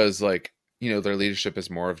 because, their leadership is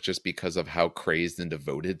more of just because of how crazed and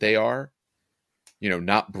devoted they are,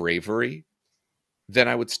 not bravery, then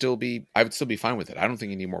I would still be fine with it. I don't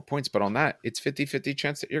think you need more points, but on that, it's 50-50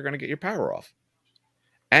 chance that you're going to get your power off.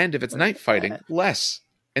 And if it's night fighting, less.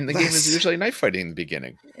 And the game is usually night fighting in the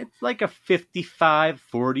beginning. It's like a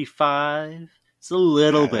 55-45. It's a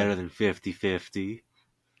little better than 50-50.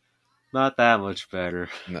 Not that much better.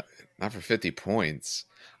 Not for 50 points.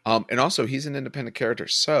 And also, he's an independent character.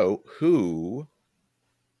 So, who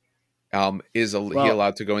is he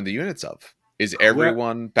allowed to go in the units of? Is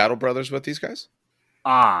everyone Battle Brothers with these guys?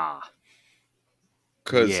 Yeah.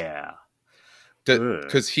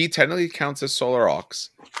 Because he technically counts as Solar Aux.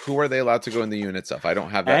 Who are they allowed to go in the units of? I don't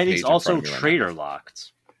have that. And page he's also in front of me traitor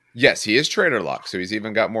locked. Yes, he is traitor locked, so he's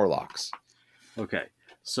even got more locks. Okay,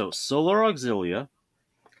 so Solar Auxilia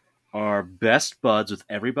are best buds with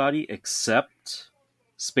everybody except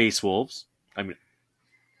Space Wolves. I mean,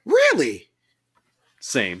 really?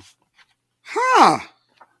 Same. Huh.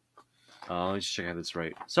 Let me just check out this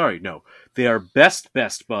right. Sorry, no. They are best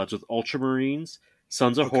buds with Ultramarines,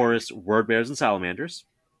 Sons of Horus, Word Bears, and Salamanders.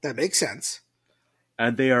 That makes sense.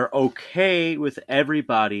 And they are okay with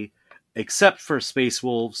everybody except for Space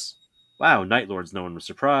Wolves. Wow, Night Lords, no one was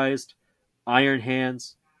surprised. Iron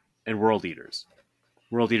Hands, and World Eaters.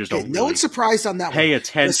 World Eaters don't no one's surprised on that pay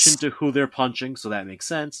attention to who they're punching, so that makes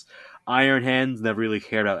sense. Iron Hands never really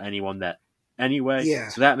cared about anyone that anyway,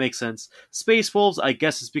 so that makes sense. Space Wolves, I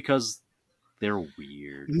guess, is because They're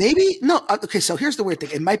weird. Maybe no. Okay, so here's the weird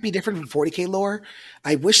thing. It might be different from 40k lore.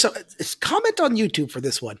 I wish so. Comment on YouTube for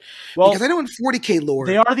this one Well, because I know in 40k lore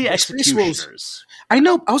they are the Space Wolves- executioners. I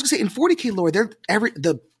know. I was gonna say in 40k lore,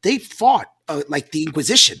 they fought like the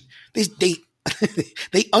Inquisition. They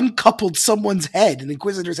they uncoupled someone's head, an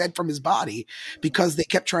Inquisitor's head, from his body because they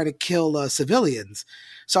kept trying to kill civilians.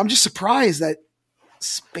 So I'm just surprised that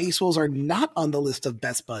Space Wolves are not on the list of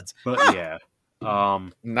best buds. But yeah.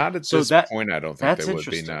 Not at So this that- point. I don't think that's they would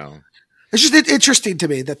be. interesting. No. It's just interesting to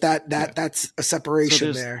me that's a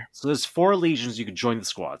separation there. So there's 4 legions you can join the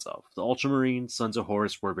squads of: the Ultramarines, Sons of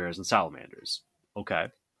Horus, Warbears, and Salamanders. Okay.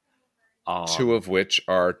 2 of which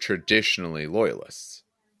are traditionally loyalists.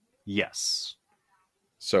 Yes.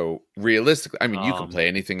 So realistically, I mean, you can Um, play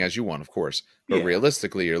anything as you want, of course, but yeah.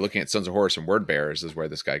 realistically, you're looking at Sons of Horus and Word Bearers is where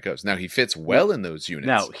this guy goes. Now he fits well in those units.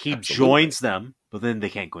 Now he absolutely. joins them, but then they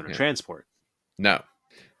can't go into transport. No,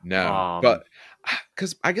 but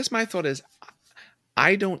because I guess my thought is,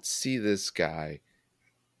 I don't see this guy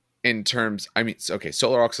in terms. I mean, okay,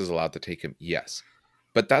 Solar Aux is allowed to take him, yes,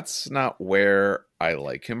 but that's not where I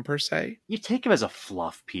like him per se. You take him as a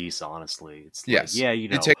fluff piece, honestly. It's like, Yes. yeah, You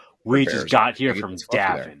we take just Bears, got here I think from it's fluffy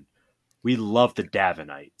there. Davin. We love the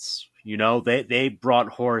Davinites. You know, they brought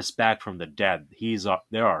Horus back from the dead.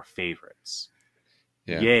 They're our favorites.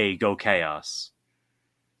 Yeah. Yay, go Chaos.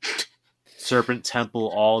 Serpent Temple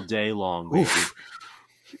all day long, baby.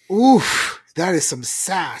 Oof, that is some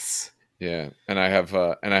sass. Yeah, and I have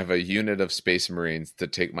a unit of Space Marines to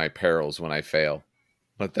take my perils when I fail.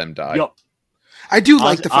 Let them die. Yup. I do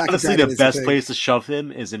like the fact Honestly, that the best place to shove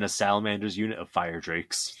him is in a Salamander's unit of Fire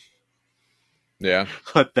Drakes. Yeah.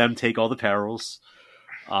 Let them take all the perils.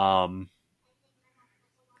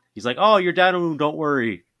 He's like, "Oh, you're down. Don't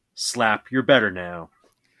worry. Slap. You're better now."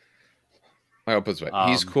 I hope it's right.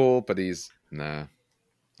 He's cool, but he's nah.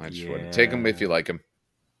 I just wouldn't take him if you like him.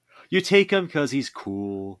 You take him because he's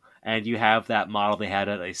cool, and you have that model they had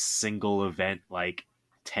at a single event like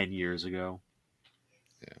 10 years ago.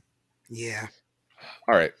 Yeah.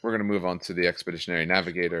 All right, we're gonna move on to the Expeditionary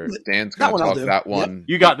Navigator. Dan's That gonna one I'll talk do. that Yep. one.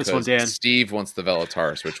 You got this one, because Dan. Steve wants the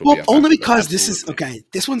Velataris, which will Well, be up only after because that. this is Absolutely. okay.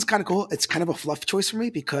 This one's kind of cool. It's kind of a fluff choice for me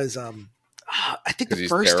because I think the Because he's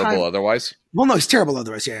first terrible time. otherwise. Well, no, he's terrible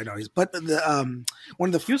otherwise. Yeah, I know he's. But the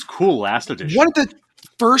one of He the was cool last edition. one of the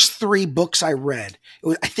first 3 books I read,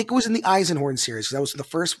 I think it was in the Eisenhorn series. That was the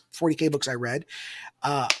first 40k books I read.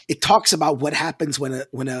 It talks about what happens when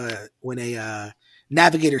a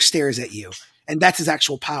navigator stares at you, and that's his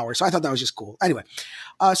actual power. So I thought that was just cool. Anyway,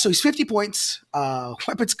 so he's 50 points.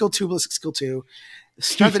 Weapon skill 2, ballistic skill 2,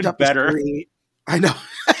 strength Even up is better. 3. I know.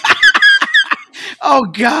 Oh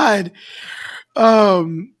God.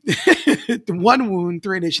 1 wound,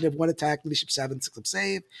 3 initiative, 1 attack, leadership 7, 6 up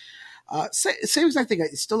save. Same exact thing.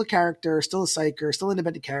 He's still a character, still a psyker, still an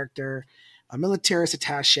independent character, a militarist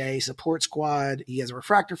attache, support squad. He has a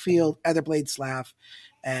refractor field, Etherblade staff,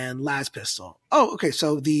 and las pistol. Oh, okay.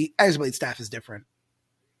 So the Etherblade staff is different.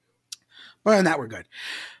 But other than that, we're good.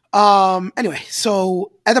 Anyway,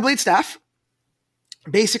 so Etherblade staff.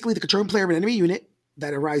 Basically, the controlling player of an enemy unit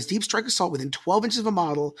that arrives deep strike assault within 12 inches of a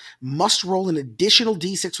model must roll an additional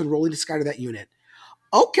d6 when rolling to scatter that unit.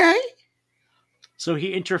 Okay. So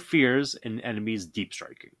he interferes in enemies deep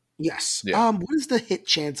striking. Yes. Yeah. What is the hit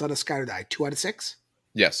chance on a scatter die? 2 out of 6?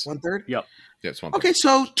 Yes. 1/3? Yep. Yes. One. Okay,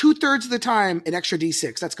 so 2/3 of the time, an extra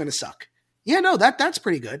d6. That's going to suck. Yeah, no, that's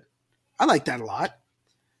pretty good. I like that a lot.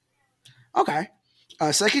 Okay.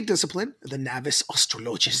 Psychic discipline, the Navis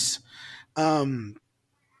Astrologus.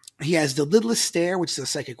 He has the Lidless Stare, which is a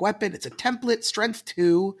psychic weapon. It's a template, strength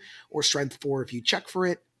 2 or strength 4 if you check for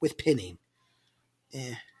it, with pinning.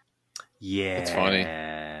 Yeah. It's funny.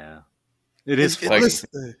 It is funny.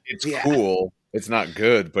 It's yeah. cool. It's not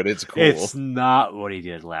good, but it's cool. It's not what he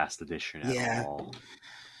did last edition at Yeah. all.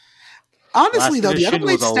 Honestly, Last though, the edition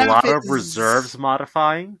Everblade was a staff lot of is- reserves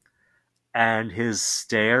modifying, and his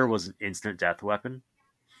stare was an instant death weapon.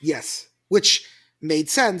 Yes, which made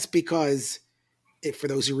sense because for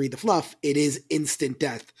those who read the fluff, it is instant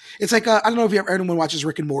death. It's like I don't know if anyone watches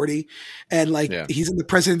Rick and Morty, and like he's in the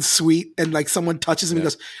president's suite, and like someone touches him, and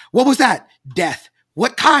goes, "What was that? Death.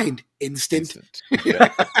 What kind? Instant."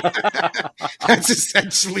 Yeah. That's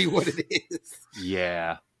essentially what it is.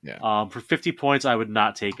 Yeah. Yeah. For 50 points, I would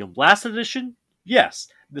not take him. Last edition, yes.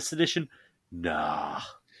 This edition, nah.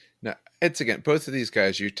 No, it's again, both of these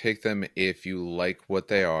guys, you take them if you like what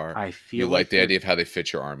they are. I feel you like the they're- idea of how they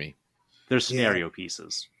fit your army. They're scenario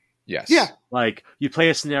pieces. Yes. Yeah. Like, you play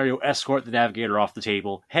a scenario, escort the navigator off the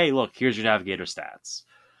table. Hey, look, here's your navigator stats.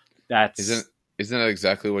 That's Isn't that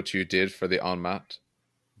exactly what you did for the En Mat?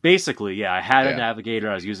 Basically, yeah. I had a Yeah. navigator.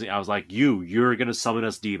 I was like, you're gonna summon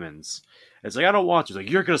us demons. It's like I don't want to. It's like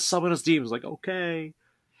you're gonna summon us demons. Like okay.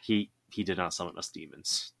 He did not summon us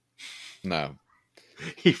demons. No.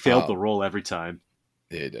 He failed the roll every time.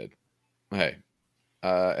 He did. Hey,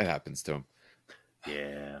 it happens to him.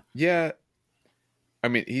 Yeah. Yeah. I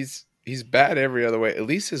mean, he's bad every other way. At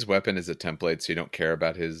least his weapon is a template, so you don't care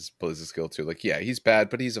about his ballistic skill too. Like, yeah, he's bad,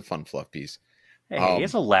 but he's a fun fluff piece. Hey, he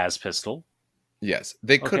has a las pistol. Yes,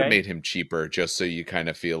 they could have Okay. made him cheaper just so you kind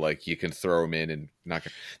of feel like you can throw him in and not.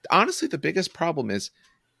 Honestly, the biggest problem is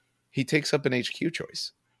he takes up an HQ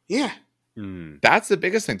choice. Yeah. That's the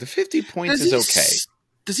biggest thing. The 50 points is okay.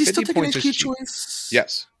 Does he still 50 take an points is HQ cheap. choice?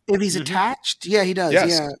 Yes. If he's attached? Yeah, he does.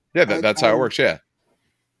 Yes. Yeah. That's how it works. Yeah.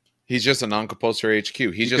 He's just a non-compulsory HQ.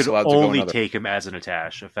 He's just allowed to go only another. take him as an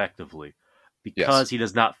attach, effectively. Because he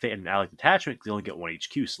does not fit in an allied detachment, they only get one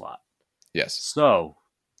HQ slot. Yes. So,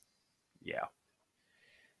 yeah.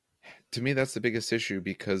 To me, that's the biggest issue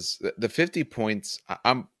because the 50 points,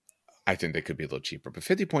 I think they could be a little cheaper, but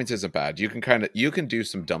 50 points isn't bad. You can do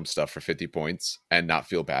some dumb stuff for 50 points and not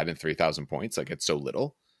feel bad in 3,000 points. Like it's so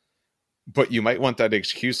little, but you might want that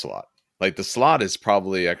HQ slot. Like the slot is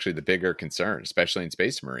probably actually the bigger concern, especially in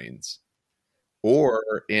Space Marines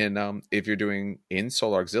or in, if you're doing in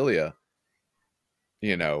Solar Auxilia,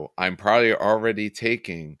 I'm probably already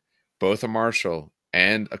taking both a Marshal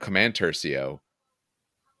and a Command Tercio.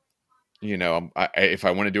 If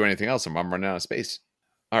I want to do anything else, I'm running out of space.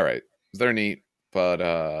 All right. They're neat,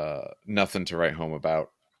 but nothing to write home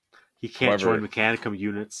about. He can't join Mechanicum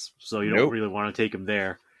units, so you don't really want to take him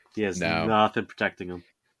there. He has nothing protecting him.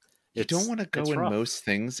 You don't want to go in rough. most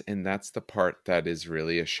things, and that's the part that is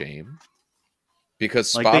really a shame.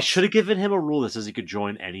 Because they should have given him a rule that says he could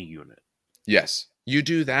join any unit. Yes. You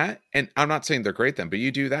do that, and I'm not saying they're great then, but you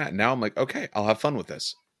do that, and now I'm like, okay, I'll have fun with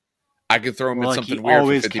this. I could throw him in something weird. He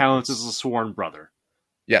always counts as a sworn brother.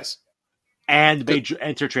 Yes. And may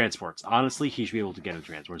enter transports. Honestly, he should be able to get in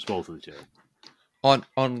transports, both of the two.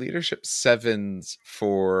 On leadership 7s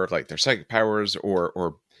for like their psychic powers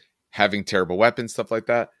or having terrible weapons, stuff like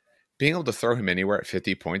that, being able to throw him anywhere at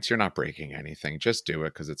 50 points, you're not breaking anything. Just do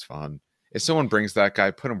it because it's fun. If someone brings that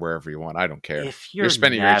guy, put him wherever you want. I don't care. If you're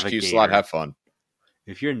spending your HQ slot, have fun.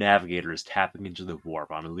 If your navigator is tapping into the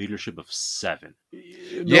warp on a leadership of 7,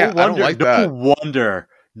 I don't like that.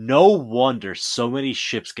 No wonder so many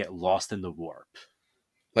ships get lost in the warp.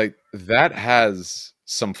 Like, that has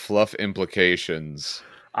some fluff implications.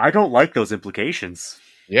 I don't like those implications.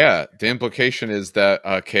 Yeah, the implication is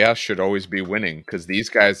that Chaos should always be winning, because these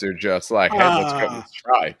guys are just like, hey, let's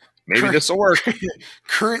try. Maybe this will work.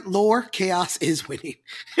 Current lore, Chaos is winning.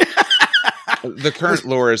 The current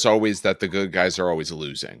lore is always that the good guys are always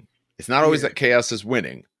losing. It's not always that Chaos is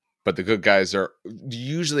winning, but the good guys are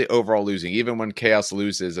usually overall losing. Even when Chaos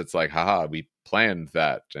loses, it's like, haha, we planned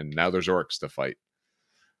that, and now there's orcs to fight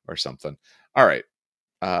or something. All right.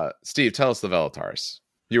 Steve, tell us the Velatars.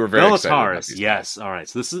 You were very excited about these. Yes. All right.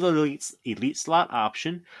 So this is an elite slot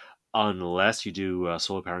option, unless you do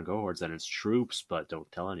Solar Power and Cohorts, then it's troops, but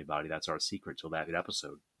don't tell anybody. That's our secret till that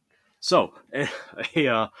episode. So, a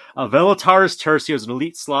Velataris Tercio is an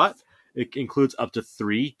elite slot. It includes up to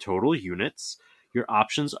 3 total units. Your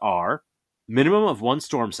options are minimum of 1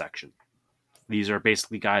 storm section. These are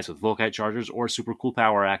basically guys with Volkite chargers or super cool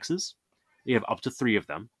power axes. You have up to 3 of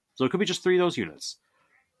them. So it could be just 3 of those units.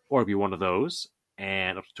 Or it'd be 1 of those,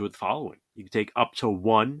 and up to 2 of the following. You can take up to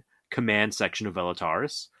 1 command section of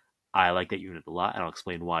Velataris. I like that unit a lot, and I'll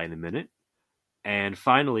explain why in a minute. And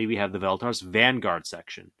finally, we have the Velataris Vanguard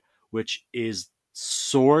section, which is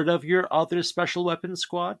sort of your other special weapons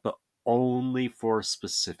squad, but only for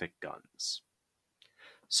specific guns.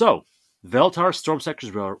 So, Veltar Storm Sector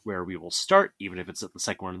is where we will start, even if it's at the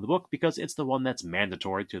second one in the book, because it's the one that's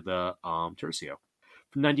mandatory to the Tercio.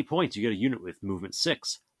 For 90 points, you get a unit with Movement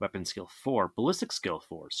 6, Weapon Skill 4, Ballistic Skill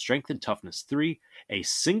 4, Strength and Toughness 3, a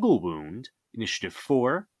single wound, Initiative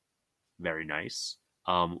 4, very nice,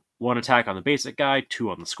 1 attack on the basic guy, 2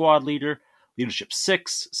 on the squad leader, Leadership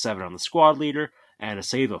 6, 7 on the squad leader, and a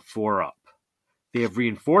save of 4 up. They have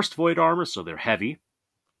reinforced void armor, so they're heavy.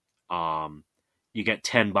 You get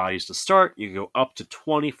 10 bodies to start. You can go up to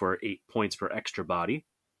 20 for 8 points per extra body.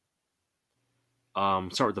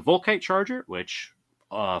 Start with the Volkite Charger, which,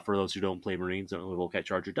 for those who don't play Marines, don't know what Volkite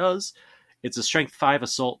Charger does. It's a Strength 5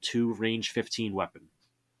 Assault 2, Range 15 weapon.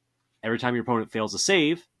 Every time your opponent fails a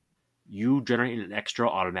save, you generate an extra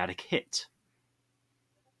automatic hit.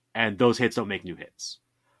 And those hits don't make new hits.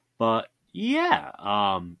 But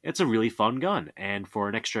yeah, it's a really fun gun. And for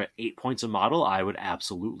an extra 8 points a model, I would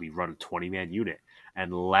absolutely run a 20-man unit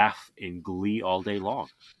and laugh in glee all day long.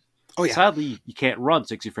 Oh yeah. Sadly, you can't run,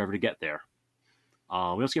 so it takes you forever to get there. We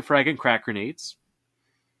also get frag and crack grenades,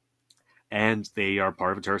 and they are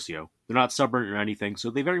part of a tercio. They're not stubborn or anything, so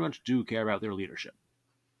they very much do care about their leadership,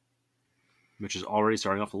 which is already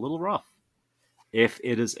starting off a little rough. If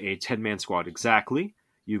it is a 10-man squad exactly,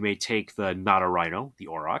 you may take the not a Rhino, the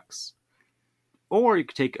Aurochs, or you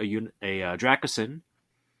could take a Dracosin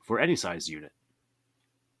for any size unit.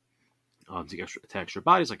 To get extra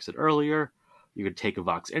bodies, like I said earlier, you could take a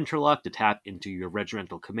Vox Interlock to tap into your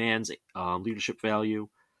regimental commands leadership value.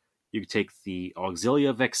 You could take the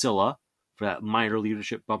Auxilia Vexilla for that minor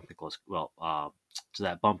leadership bump in close, to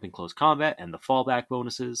that bump in close combat and the fallback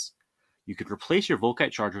bonuses. You could replace your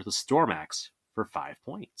Volkite Charger with a Stormax for 5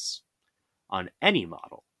 points on any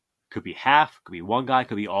model. Could be half, could be one guy,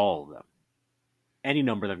 could be all of them. Any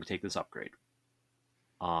number of them can take this upgrade.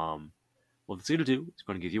 What it's going to do, it's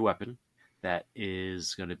going to give you a weapon that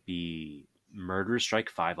is going to be Murderous Strike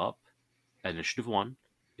 5 up, Initiative 1.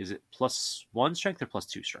 Is it +1 strength or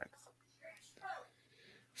 +2 strength?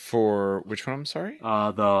 For which one? I'm sorry.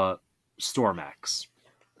 The Stormax.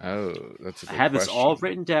 Oh, that's a good I had this question. all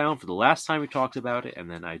written down for the last time we talked about it, and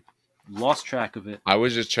then I lost track of it. I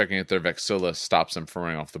was just checking if their Vexilla stops them from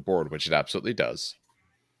running off the board, which it absolutely does.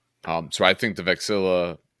 So I think the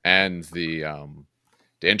Vexilla and the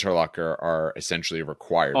Interlocker are essentially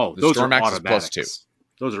required. Oh, the those Stormax are is automatics.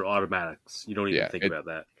 Those are automatics. You don't even think about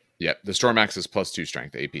that. Yeah, the Stormax is +2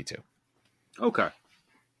 strength, AP2. Okay.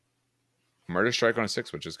 Murder Strike on a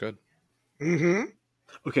 6, which is good. Mm-hmm.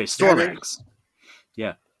 Okay, Stormax.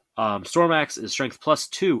 Yeah. Stormax is strength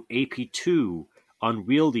 +2, AP2,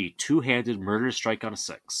 unwieldy, two-handed Murder Strike on a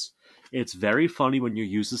 6. It's very funny when you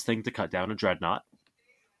use this thing to cut down a Dreadnought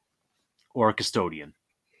or a Custodian.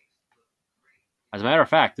 As a matter of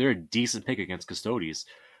fact, they're a decent pick against Custodians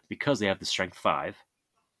because they have the strength 5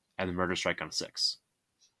 and the Murder Strike on a 6.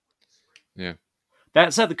 Yeah.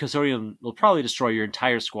 That said, the Custodian will probably destroy your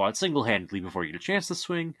entire squad single-handedly before you get a chance to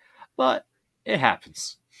swing, but it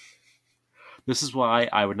happens. This is why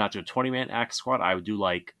I would not do a 20-man axe squad. I would do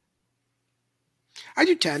I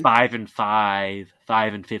do 10. 5 and 5,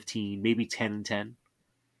 5 and 15, maybe 10 and 10.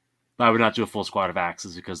 But I would not do a full squad of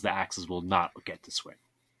axes because the axes will not get to swing.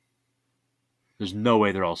 There's no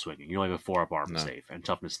way they're all swinging. You only have a 4-up armor save and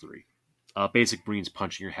toughness 3. Basic Marines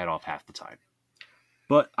punching your head off half the time.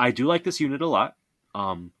 But I do like this unit a lot.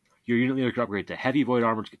 Your unit leader can upgrade to Heavy Void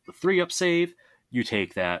Armor to get the 3-up save. You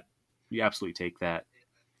take that. You absolutely take that.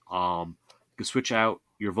 You can switch out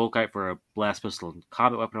your Volkite for a Blast Pistol and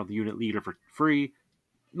Combat Weapon on the unit leader for free.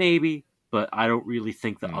 Maybe, but I don't really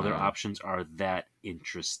think the other options are that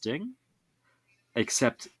interesting.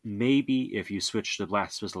 Except maybe if you switch to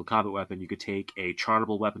Blast Pistol and Combat Weapon, you could take a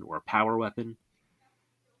Chartable Weapon or a Power Weapon.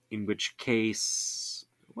 In which case,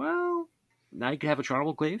 well, now you could have a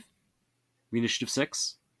Chartable Glaive. Initiative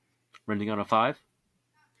 6. Running on a 5.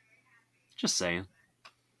 Just saying.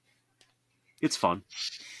 It's fun.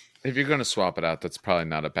 If you're going to swap it out, that's probably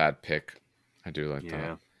not a bad pick. I do like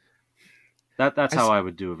that. That's how I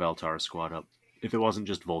would do a Veltara squad up. If it wasn't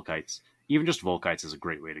just Volkites. Even just Volkites is a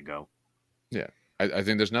great way to go. Yeah. I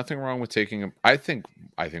think there's nothing wrong with taking I think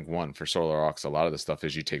one, for Solar Ox, a lot of the stuff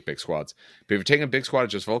is you take big squads. But if you're taking a big squad of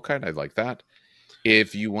just Volkite, I'd like that.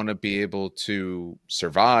 If you want to be able to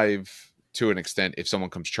survive to an extent, if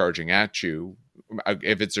someone comes charging at you,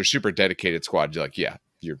 if it's a super dedicated squad, you're like, yeah,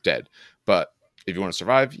 you're dead. But if you want to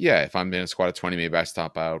survive, yeah, if I'm in a squad of 20, maybe I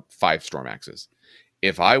stop out 5 Stormaxes.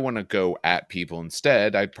 If I want to go at people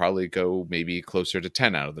instead, I'd probably go maybe closer to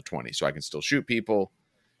 10 out of the 20. So I can still shoot people,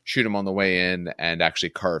 shoot them on the way in, and actually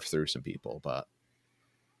carve through some people. But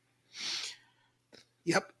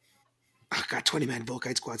Yep. Oh, God, 20-man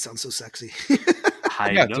Volkite squad sounds so sexy.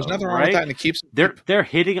 I know, there's nothing right? wrong with that, and it keeps they're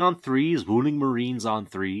hitting on 3s, wounding Marines on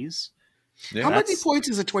 3s. Yeah. How many points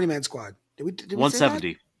is a 20-man squad? Did we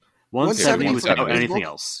 170. Say 170 without 170. anything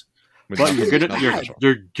else. With But no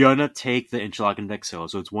you're gonna take the Interlock and Vexilla,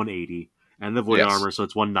 so it's 180, and the Void Yes. Armor, so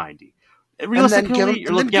it's 190. And then Realistically,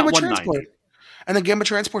 you're looking at 190. transport. And then give him a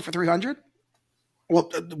transport for 300? Well,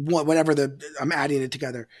 whatever I'm adding it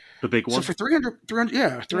together. The big one? So for 300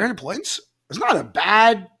 yeah, 300 points? It's not a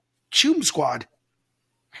bad Choom squad.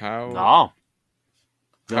 How No.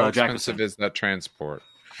 how expensive is that transport?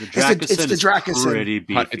 The It's the Dracosin. pretty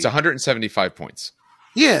beefy. It's 175 points.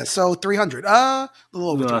 Yeah, so 300. A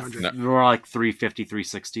little over 300. More like 350,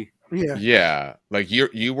 360. Yeah. Yeah, like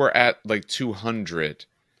you were at like 200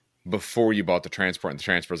 before you bought the transport, and the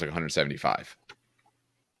transport is like 175.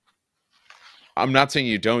 I'm not saying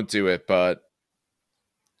you don't do it, but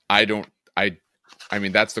I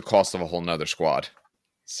mean that's the cost of a whole nother squad.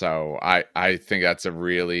 So I think that's a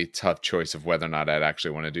really tough choice of whether or not I'd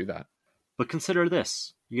actually want to do that. But consider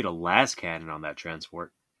this: you get a las cannon on that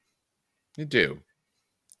transport. You do.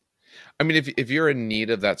 I mean, if you're in need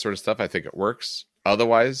of that sort of stuff, I think it works.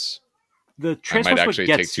 Otherwise, The I might transport's what actually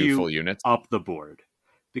take gets 2 full you units. up the board. Yeah.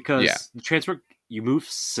 Because the transport, you move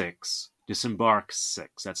 6, disembark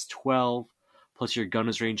 6. That's 12, plus your gun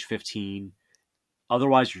is range 15.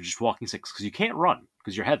 Otherwise, you're just walking 6, because you can't run,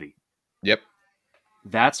 because you're heavy. Yep.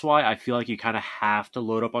 That's why I feel like you kind of have to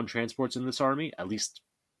load up on transports in this army, at least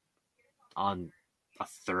on a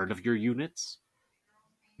third of your units.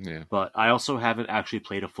 Yeah. But I also haven't actually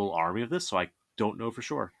played a full army of this, so I don't know for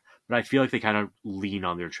sure. But I feel like they kind of lean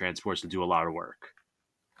on their transports to do a lot of work.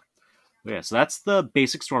 But yeah, so that's the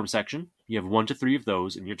basic storm section. You have 1 to 3 of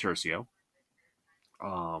those in your tercio.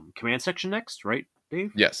 Command section next, right,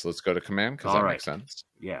 Dave? Yes, let's go to command because All that right. makes sense.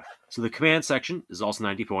 Yeah. So the command section is also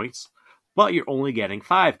 90 points, but you're only getting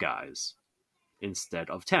 5 guys instead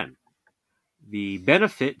of 10. The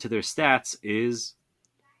benefit to their stats is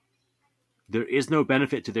there is no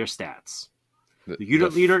benefit to their stats. The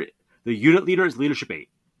unit leader is leadership 8.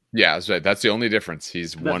 Yeah, that's right. That's the only difference.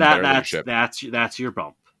 He's one That- better leadership. That's your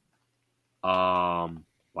bump.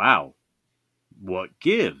 Wow. What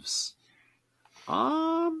gives?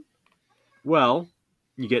 Well,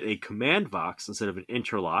 you get a command vox instead of an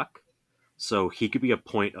interlock, so he could be a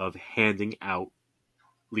point of handing out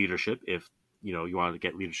leadership if you want to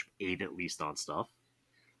get leadership 8 at least on stuff.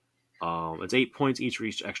 It's 8 points each for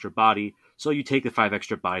each extra body, so you take the 5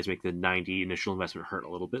 extra bodies, make the 90 initial investment hurt a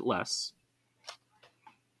little bit less.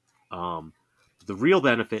 The real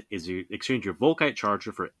benefit is you exchange your Volkite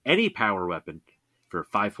Charger for any power weapon for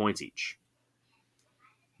 5 points each.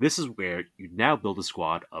 This is where you now build a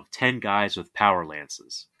squad of 10 guys with power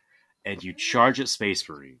lances, and you charge at Space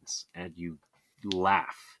Marines, and you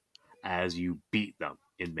laugh as you beat them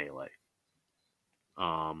in melee.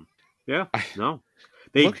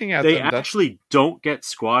 They Looking at they them, actually don't get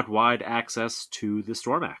squad wide access to the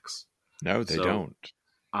Storm Axe. No, they don't.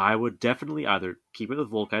 I would definitely either keep it with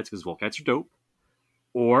Volkites because Volkites are dope,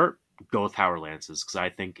 or go with Power Lances because I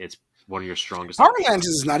think it's one of your strongest. Power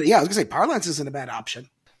Lances is not. Yeah, I was gonna say Power Lances isn't a bad option.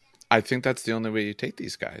 I think that's the only way you take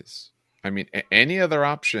these guys. I mean, any other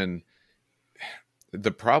option.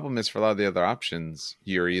 The problem is for a lot of the other options,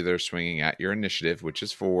 you're either swinging at your initiative, which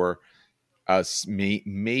is for us,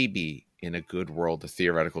 maybe in a good world, a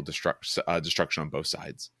theoretical destruction on both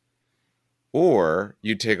sides. Or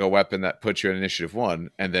you take a weapon that puts you at initiative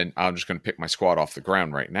 1, and then I'm just going to pick my squad off the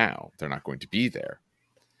ground right now. They're not going to be there.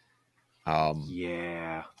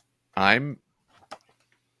 Yeah. I'm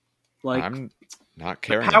not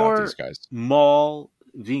caring power about these guys. Maul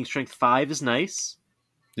being strength 5 is nice.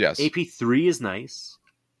 Yes. AP 3 is nice.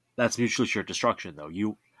 That's mutually assured destruction, though.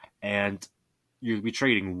 You'll be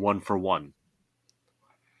trading 1 for 1.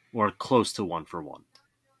 Or close to 1 for 1.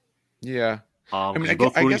 Yeah. I mean, you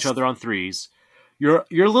both fool each other on 3s. You're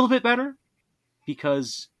a little bit better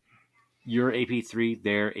because you're AP 3,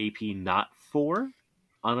 they're AP not 4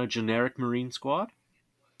 on a generic Marine squad.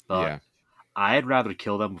 But yeah. I'd rather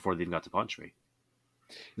kill them before they even got to punch me.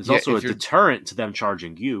 There's also a deterrent to them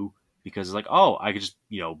charging you because it's like, oh, I could just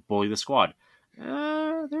bully the squad.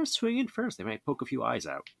 They're swinging first. They might poke a few eyes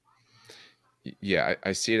out. Yeah,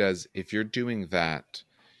 I see it as if you're doing that,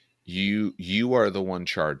 you are the one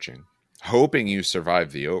charging, hoping you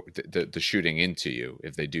survive the shooting into you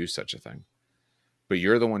if they do such a thing. But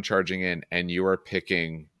you're the one charging in, and you are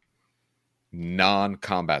picking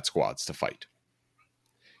non-combat squads to fight.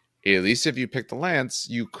 At least if you pick the Lance,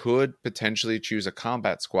 you could potentially choose a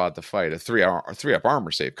combat squad to fight, a 3-up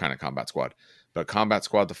armor save kind of combat squad, but a combat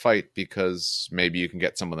squad to fight because maybe you can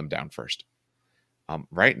get some of them down first.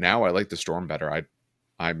 Right now, I like the Storm better.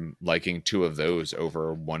 I'm liking 2 of those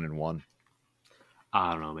over 1 and 1.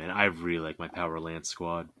 I don't know, man. I really like my Power Lance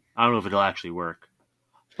squad. I don't know if it'll actually work,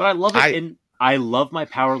 but I love it. I love my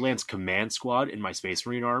Power Lance command squad in my Space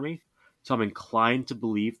Marine army, so I'm inclined to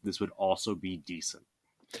believe this would also be decent.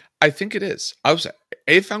 I think it is.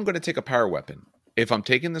 If I'm going to take a power weapon, if I'm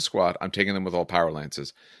taking the squad, I'm taking them with all Power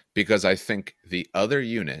Lances because I think the other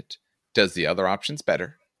unit does the other options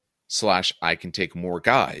better. / I can take more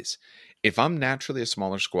guys. If I'm naturally a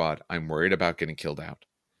smaller squad, I'm worried about getting killed out.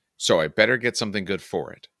 So I better get something good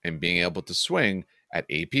for it. And being able to swing at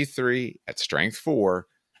AP 3, at Strength 4,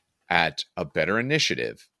 at a better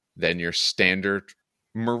initiative than your standard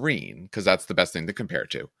Marine, because that's the best thing to compare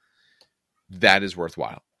to, that is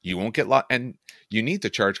worthwhile. You won't get and you need to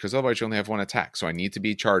charge because otherwise you only have 1 attack. So I need to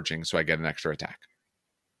be charging so I get an extra attack.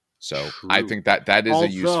 So true. I think that is a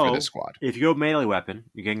use for this squad. If you go melee weapon,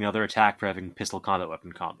 you're getting another attack for having pistol combat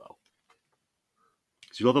weapon combo.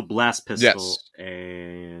 So you'll have a blast pistol, Yes.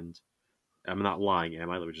 and I'm not lying, am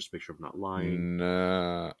I? Let me just make sure I'm not lying.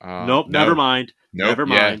 No, Nope, no. never mind. Nope. Never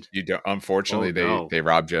mind. You don't. Unfortunately, Oh, no. they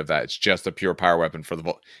robbed you of that. It's just a pure power weapon for the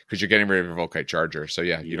because you're getting rid of your Volkite Charger. So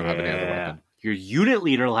yeah, you don't have any other weapon. Your unit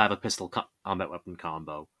leader will have a pistol combat weapon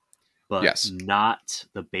combo, but Yes. not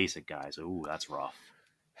the basic guys. Ooh, that's rough.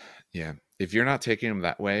 Yeah, if you're not taking them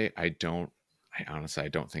that way, I honestly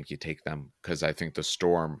don't think you take them because I think the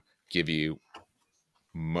Storm give you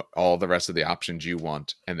all the rest of the options you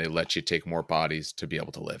want, and they let you take more bodies to be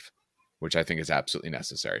able to live, which I think is absolutely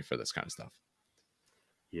necessary for this kind of stuff.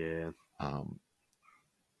 Yeah. All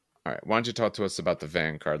right, why don't you talk to us about the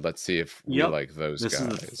Vanguard? Let's see if we like those this guys.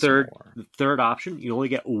 This is the third option. You only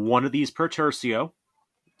get one of these per tercio.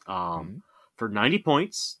 For 90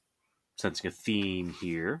 points, sensing a theme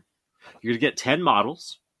here. You're going to get 10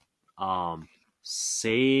 models.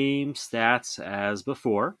 Same stats as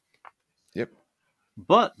before. Yep.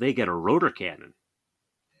 But they get a rotor cannon,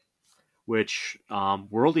 which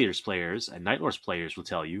World Eaters players and Night Lords players will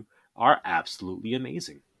tell you are absolutely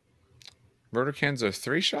amazing. Rotor cannons are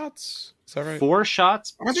 3 shots? Is that right? 4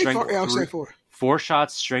 shots. I think 4. Yeah, I'll say 4. 4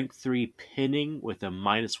 shots, strength 3, pinning with a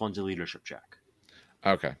 -1 to leadership check.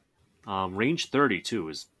 Okay. Range 32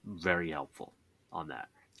 is very helpful on that.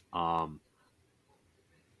 I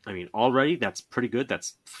mean, already that's pretty good.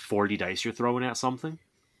 That's 40 dice you're throwing at something.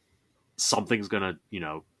 Something's gonna,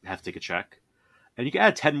 have to take a check, and you can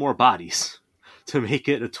add 10 more bodies to make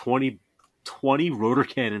it a 20 rotor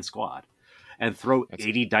cannon squad, and throw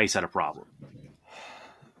 80 dice at a problem.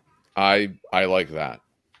 I like that.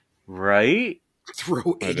 Right?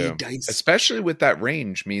 Throw 80 dice, especially with that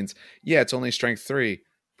range means it's only strength 3.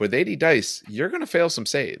 With 80 dice, you're gonna fail some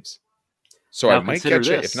saves. So now I might get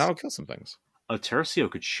you. If not, I'll kill some things. A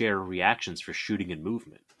tercio could share reactions for shooting and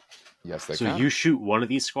movement. Yes, they can. So you shoot one of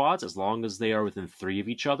these squads as long as they are within 3 of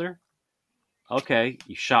each other. Okay,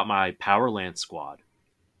 you shot my Power Lance squad.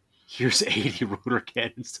 Here's 80 rotor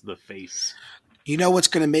cannons to the face. You know what's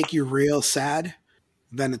going to make you real sad?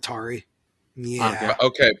 Venatari. Yeah.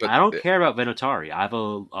 Okay, but I don't care about Venatari. I have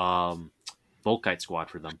a Volkite squad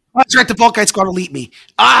for them. That's right, the Volkite squad will eat me.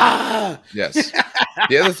 Ah! Yes.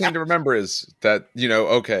 The other thing to remember is that,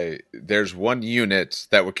 there's one unit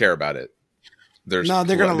that would care about it. They're going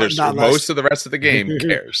to most of the rest of the game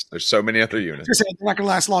cares. There's so many other units. They're not going to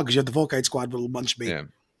last long because you have the Volkite squad will munch me. Yeah.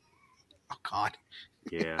 Oh, God.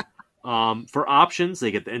 Yeah. For options,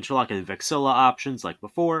 they get the Interlock and Vexilla options like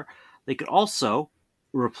before. They could also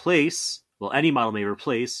replace, any model may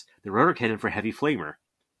replace, the rotor cannon for Heavy Flamer.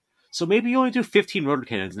 So maybe you only do 15 rotor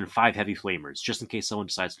cannons and 5 Heavy Flamers, just in case someone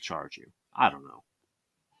decides to charge you. I don't know.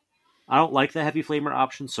 I don't like the Heavy Flamer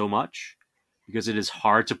option so much, because it is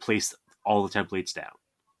hard to place all the templates down.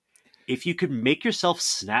 If you could make yourself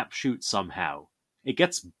snap shoot somehow, it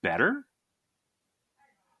gets better.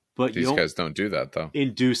 But these guys don't do that, though.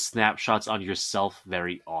 Induce snapshots on yourself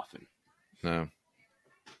very often. No.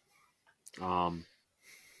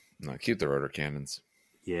 No, keep the rotor cannons.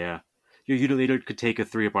 Yeah. Your unit leader could take a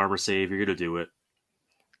 3-up armor save. You're going to do it.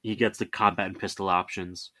 He gets the combat and pistol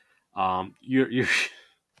options. You're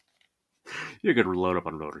going to load up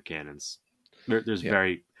on rotor cannons. There's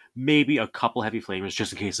maybe a couple heavy flamers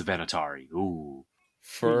just in case of Venatari. Ooh.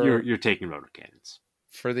 You're taking rotor cannons.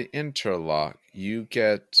 For the interlock, you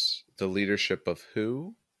get the leadership of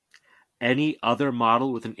who? Any other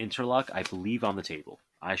model with an interlock, I believe, on the table.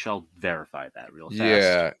 I shall verify that real fast.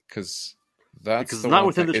 Yeah, because it's not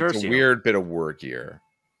within the tercio. It's a weird bit of war gear.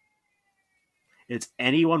 It's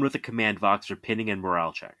anyone with a command box for pinning and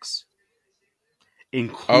morale checks,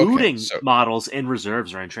 including models in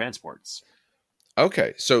reserves or in transports.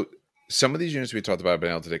 Okay, so some of these units we talked about have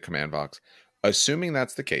been able to take command box. Assuming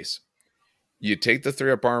that's the case, you take the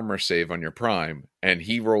 3-up armor save on your prime, and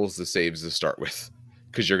he rolls the saves to start with,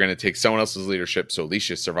 because you're going to take someone else's leadership, so at least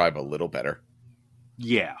you survive a little better.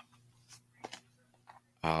 Yeah.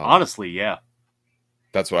 Honestly, yeah.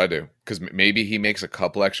 That's what I do, because maybe he makes a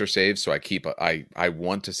couple extra saves, so I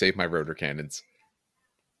want to save my rotor cannons.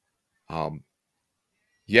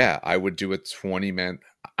 Yeah, I would do a 20-man,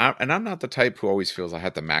 and I'm not the type who always feels I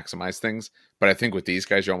have to maximize things, but I think with these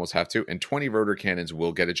guys you almost have to, and 20 rotor cannons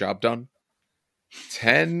will get a job done.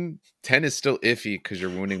 10 is still iffy because you're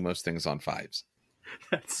wounding most things on 5s.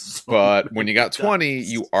 But when you got 20,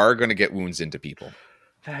 you are going to get wounds into people.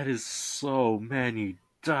 That is so many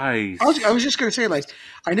dice. I was just going to say,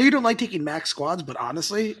 I know you don't like taking max squads, but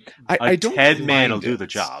honestly, I don't 10-man will do the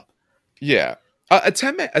job. Yeah. A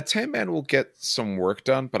 10-man will get some work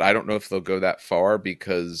done, but I don't know if they'll go that far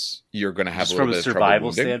because you're going to have a little bit of trouble from a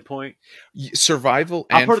survival standpoint. Survival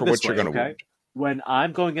and for what you're going to wound. when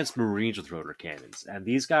I'm going against Marines with rotor cannons, and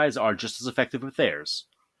these guys are just as effective with theirs,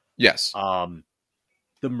 Yes.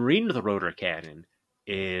 the Marine with a rotor cannon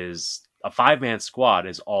is a 5-man squad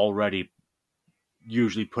is already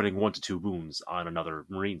usually putting 1 to 2 wounds on another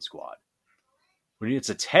Marine squad. When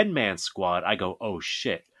it's a 10-man squad, I go, oh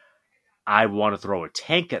shit, I want to throw a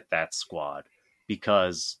tank at that squad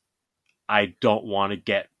because I don't want to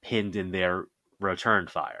get pinned in their return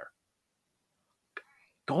fire.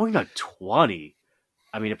 Going to 20,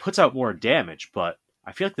 I mean, it puts out more damage, but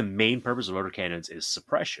I feel like the main purpose of rotor cannons is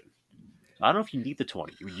suppression. I don't know if you need the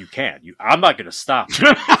 20. You can. I'm not going to stop you.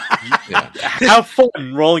 Yeah. Have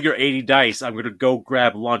fun rolling your 80 dice. I'm going to go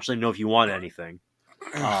grab lunch. Let me know if you want anything.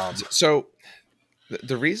 So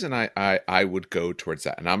the reason I would go towards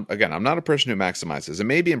that, and I'm not a person who maximizes, and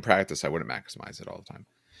maybe in practice I wouldn't maximize it all the time.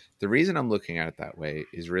 The reason I'm looking at it that way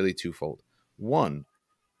is really twofold. One,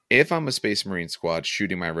 if I'm a Space Marine squad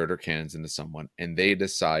shooting my rotor cannons into someone and they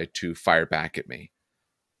decide to fire back at me,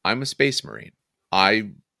 I'm a Space Marine.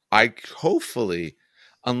 I hopefully,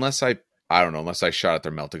 unless I don't know, unless I shot at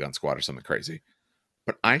their Meltagun squad or something crazy,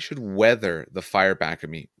 but I should weather the fire back at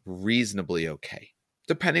me reasonably okay.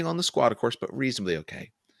 Depending on the squad, of course, but reasonably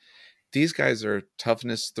okay. These guys are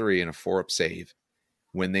toughness 3 and a 4-up save.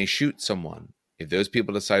 When they shoot someone, if those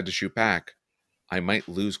people decide to shoot back, I might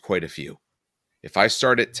lose quite a few. If I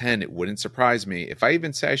start at 10, it wouldn't surprise me. If I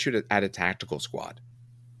even say I shoot at a tactical squad,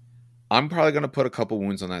 I'm probably going to put a couple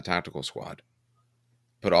wounds on that tactical squad.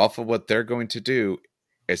 But off of what they're going to do,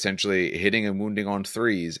 essentially hitting and wounding on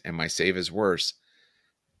 3s, and my save is worse,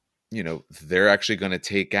 they're actually going to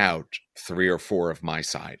take out 3 or 4 of my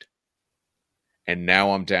side. And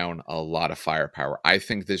now I'm down a lot of firepower. I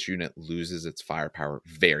think this unit loses its firepower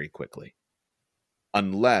very quickly.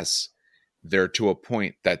 Unless they're to a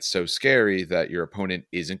point that's so scary that your opponent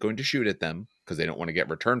isn't going to shoot at them because they don't want to get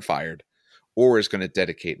return fired, or is going to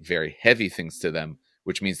dedicate very heavy things to them,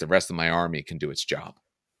 which means the rest of my army can do its job.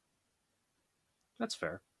 That's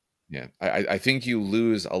fair. Yeah, I think you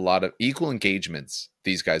lose a lot of equal engagements.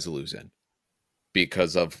 These guys lose in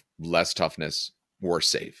because of less toughness, worse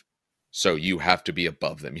save. So you have to be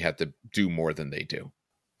above them. You have to do more than they do.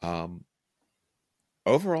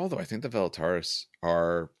 Overall, though, I think the Velataris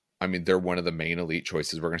they're one of the main elite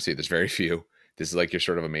choices we're going to see. There's very few. This is like your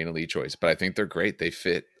sort of a main elite choice, but I think they're great. They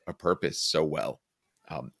fit a purpose so well.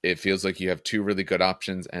 It feels like you have 2 really good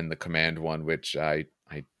options and the command one, which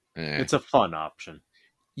it's a fun option.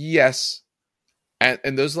 Yes.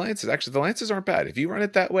 And those lances, actually, the lances aren't bad. If you run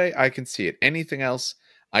it that way, I can see it. Anything else,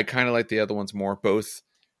 I kind of like the other ones more, both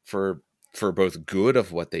for both good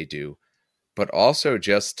of what they do, but also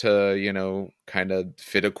just to, kind of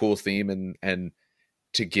fit a cool theme and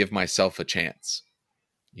to give myself a chance,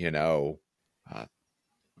 all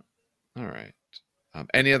right.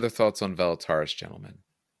 Any other thoughts on Velataris, gentlemen?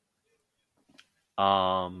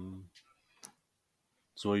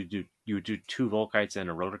 So you would do 2 Volkites and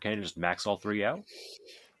a rotor cannon, just max all 3 out?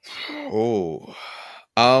 Oh.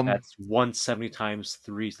 That's 170 times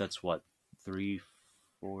 3, so that's what?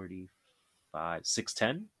 345,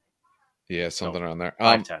 610? Yeah, something around there.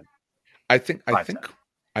 510.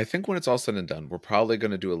 I think when it's all said and done, we're probably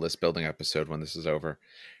going to do a list building episode when this is over.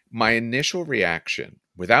 My initial reaction,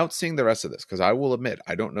 without seeing the rest of this, because I will admit,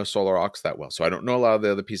 I don't know Solar Aux that well, so I don't know a lot of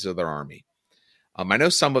the other pieces of their army. I know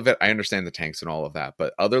some of it. I understand the tanks and all of that,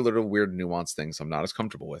 but other little weird nuanced things I'm not as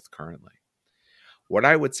comfortable with currently. What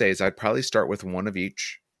I would say is I'd probably start with 1 of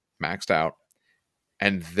each, maxed out,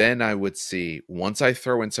 and then I would see, once I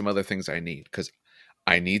throw in some other things I need, because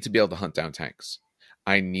I need to be able to hunt down tanks.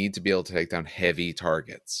 I need to be able to take down heavy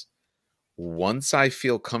targets. Once I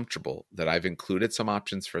feel comfortable that I've included some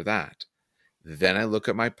options for that, then I look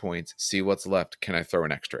at my points, see what's left. Can I throw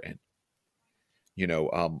an extra in?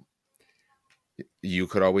 You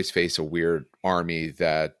could always face a weird army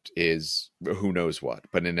that is who knows what.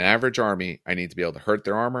 But in an average army, I need to be able to hurt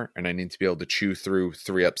their armor, and I need to be able to chew through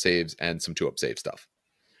 3-up saves and some 2-up save stuff.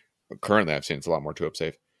 But currently, I've seen it's a lot more 2-up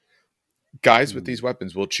save. Guys with these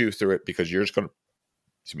weapons will chew through it because you're just going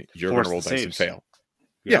to roll dice and fail.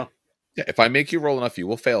 Yeah. If I make you roll enough, you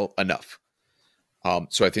will fail enough.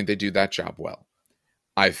 So I think they do that job well.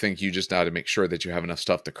 I think you just got to make sure that you have enough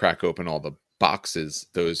stuff to crack open all the boxes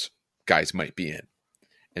those guys might be in.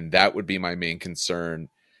 And that would be my main concern.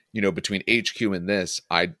 Between HQ and this,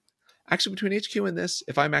 between HQ and this,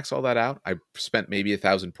 if I max all that out, I spent maybe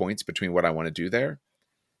 1,000 points between what I want to do there.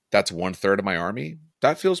 That's 1/3 of my army.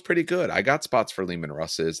 That feels pretty good. I got spots for Lehman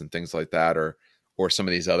Russes and things like that, or some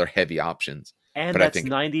of these other heavy options. And but that's I think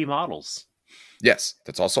 90 models. Yes,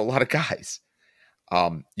 that's also a lot of guys.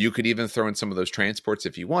 You could even throw in some of those transports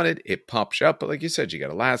if you wanted. It pops you up, but like you said, you get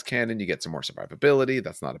a las cannon, you get some more survivability.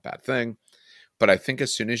 That's not a bad thing. But I think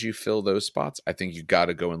as soon as you fill those spots, I think you got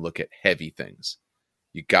to go and look at heavy things.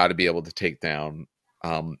 You got to be able to take down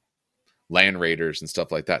land raiders and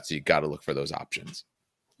stuff like that. So you got to look for those options.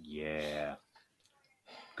 Yeah.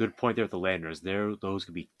 Good point there with the landers. Those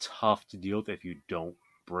could be tough to deal with if you don't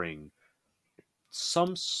bring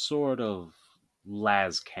some sort of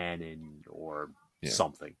las cannon or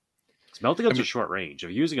something. Because melta guns are short range. If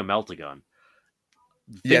you're using a melta gun,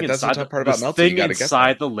 that's the tough part about melta. Thing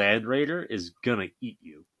inside the land raider is gonna eat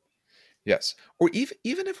you. Yes, or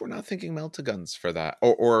even if we're not thinking melta guns for that,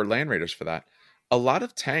 or land raiders for that, a lot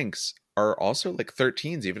of tanks are also like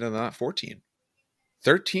 13s, even if they're not 14.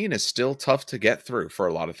 13 is still tough to get through for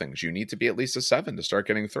a lot of things. You need to be at least a 7 to start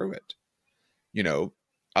getting through it.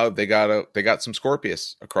 They got some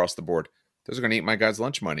Scorpius across the board. Those are going to eat my guy's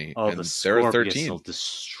lunch money. Oh, and the Scorpius 13 will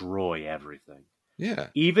destroy everything. Yeah,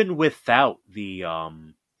 even without the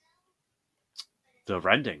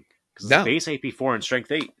rending, because it's base AP 4 and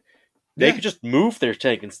strength 8. They could just move their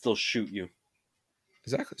tank and still shoot you.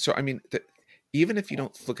 Exactly. So I mean, even if you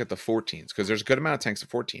don't look at the 14s, because there's a good amount of tanks at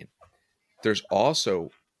 14. There's also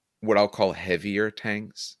what I'll call heavier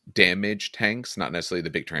tanks, damage tanks, not necessarily the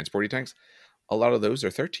big transporty tanks. A lot of those are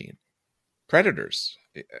 13. Predators.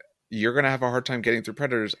 You're going to have a hard time getting through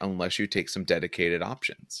Predators unless you take some dedicated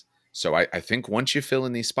options. So I think once you fill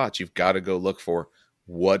in these spots, you've got to go look for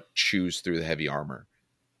what chews through the heavy armor,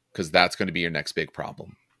 because that's going to be your next big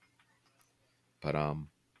problem. But all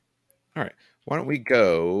right. Why don't we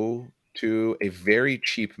go to a very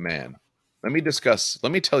cheap man? Let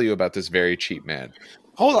me tell you about this very cheap man.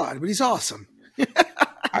 Hold on, but he's awesome.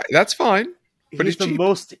 That's fine. But he's the cheap.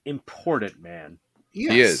 Most important man.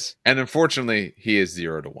 Yes. He is. And unfortunately, he is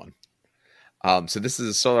 0 to 1. So this is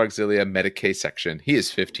a Solar Auxilia Medicae section. He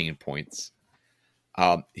is 15 points.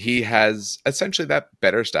 He has essentially that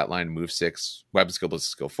better stat line, move 6, weapon skill,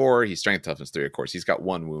 ballistic skill 4. He's strength, toughness 3, of course. He's got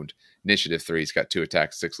 1 wound, initiative 3. He's got 2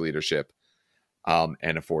 attacks, 6 leadership, and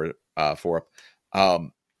a 4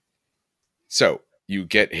 up. So you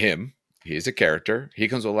get him. He is a character. He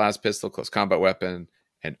comes with a las pistol, close combat weapon,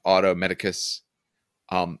 and auto medicus.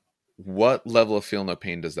 What level of feel no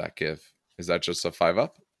pain does that give? Is that just a 5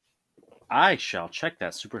 up? I shall check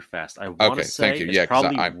that super fast. I want to say it's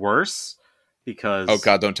probably worse because... Oh,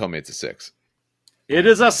 God, don't tell me it's a 6. It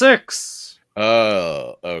is a 6!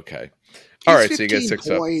 Oh, okay. All right, so you get 6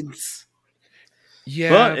 points. Up. Yeah,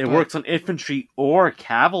 but it works on infantry or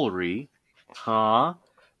cavalry. Huh?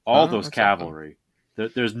 All those cavalry.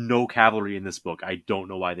 There's no cavalry in this book. I don't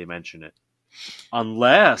know why they mention it.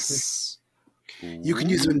 Unless... You can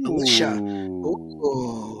use it in militia.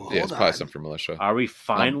 Ooh, yeah, it's probably something for militia. Are we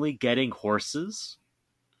finally getting horses?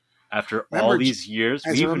 After all these years?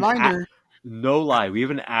 As a reminder... no lie, we've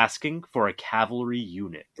been asking for a cavalry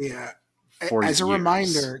unit. Yeah. As a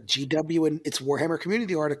reminder, GW in its Warhammer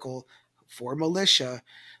community article for militia,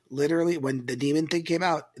 literally when the demon thing came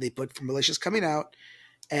out, they put for militias coming out,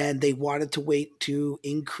 and they wanted to wait to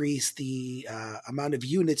increase the amount of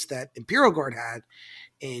units that Imperial Guard had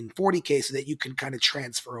in 40K so that you can kind of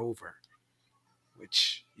transfer over,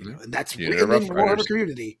 which, and that's in the Warhammer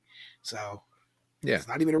community. So it's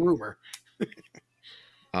not even a rumor.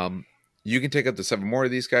 You can take up to 7 more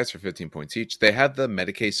of these guys for 15 points each. They have the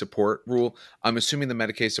Medicae support rule. I'm assuming the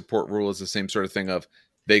Medicae support rule is the same sort of thing of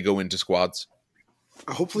they go into squads.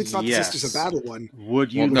 Hopefully it's not the Sisters of Battle one.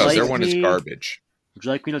 Their one is garbage. Would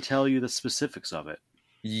you like me to tell you the specifics of it?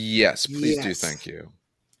 Yes, please do. Thank you.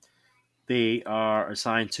 They are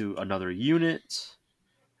assigned to another unit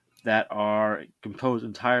that are composed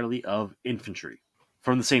entirely of infantry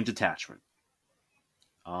from the same detachment.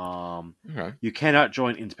 You cannot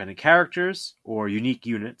join independent characters or unique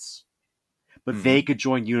units, but they could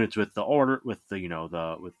join units with the order, with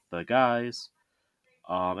the guys.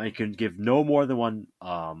 And you can give no more than one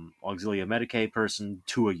Auxilia Medicae person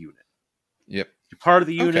to a unit. Yep. You're part of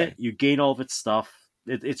the unit. You gain all of its stuff.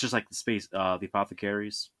 It's just like the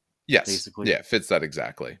apothecaries. Yes. Basically. Yeah, fits that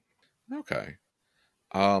exactly. Okay.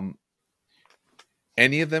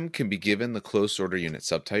 Any of them can be given the close order unit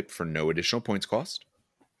subtype for no additional points cost.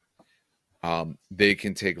 They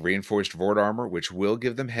can take reinforced Vord armor, which will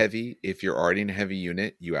give them heavy. If you're already in a heavy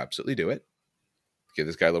unit, you absolutely do it. Give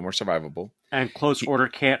this guy a little more survivable. And close order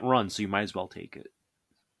can't run, so you might as well take it.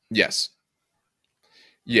 Yes.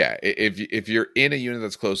 Yeah, if you're in a unit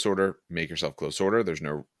that's close order, make yourself close order. There's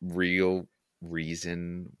no real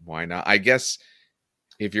reason why not. I guess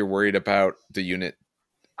if you're worried about the unit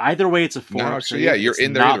Either way, it's a 4 No, up actually, save. yeah, you're It's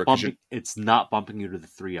in there not either, 'cause bumping. It's not bumping you to the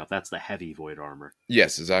 3 up. That's the heavy void armor.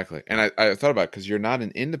 yes, exactly. And I thought about it because you're not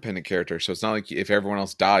an independent character, so it's not like if everyone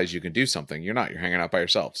else dies, you can do something. You're not. You're hanging out by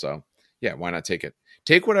yourself. So yeah, why not take it?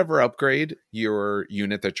 Take whatever upgrade your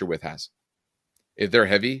unit that you're with has. If they're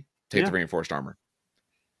heavy, take the reinforced armor.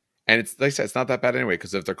 And it's like I said, it's not that bad anyway,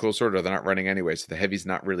 because if they're close order, they're not running anyway, so the heavy's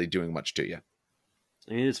not really doing much to you.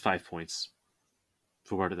 It is 5 points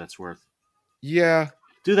for what that's worth. Yeah.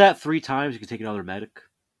 Do that 3 times, you can take another medic,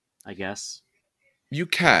 I guess. You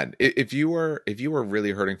can. If you were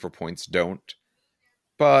really hurting for points, don't.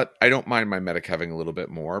 But I don't mind my medic having a little bit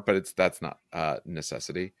more, but that's not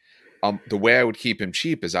necessity. The way I would keep him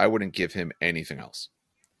cheap is I wouldn't give him anything else.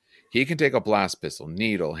 He can take a blast pistol,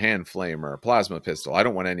 needle, hand flamer, plasma pistol. I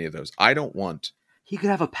don't want any of those. I don't want. He could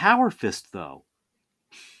have a power fist, though.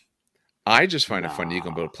 I just find it funny you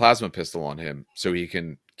can build a plasma pistol on him so he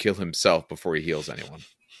can kill himself before he heals anyone.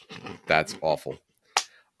 That's awful.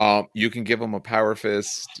 You can give him a power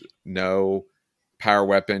fist. No. Power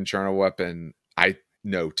weapon, charnel weapon.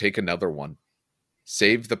 No, take another one.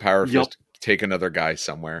 Save the power fist. Take another guy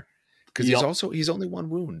somewhere. Because he's only 1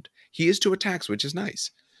 wound. He is 2 attacks, which is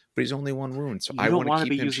nice. But he's only 1 wound, so I want to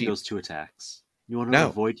keep him using cheap. those 2 attacks. You want to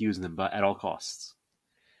avoid using them, but at all costs.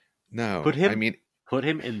 No, put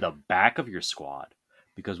him in the back of your squad,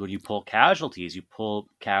 because when you pull casualties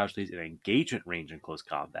in engagement range in close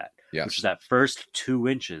combat, which is that first 2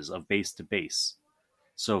 inches of base to base.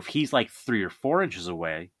 So if he's like 3 or 4 inches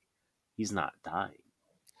away, he's not dying.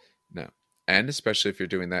 No, and especially if you're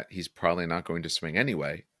doing that, he's probably not going to swing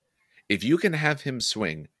anyway. If you can have him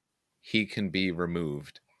swing, he can be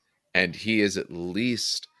removed. And he is at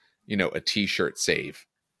least, a t-shirt save.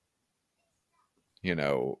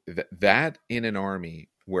 That in an army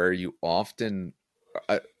where you often,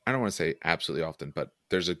 I don't want to say absolutely often, but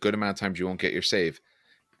there's a good amount of times you won't get your save.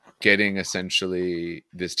 Getting essentially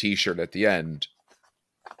this t-shirt at the end,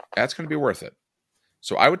 that's going to be worth it.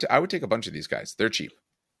 So I would take a bunch of these guys. They're cheap.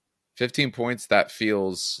 15 points, that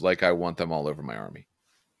feels like I want them all over my army.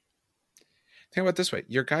 Think about it this way.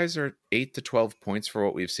 Your guys are 8 to 12 points for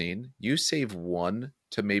what we've seen. You save 1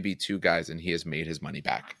 to maybe 2 guys, and he has made his money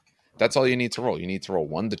back. That's all you need to roll. You need to roll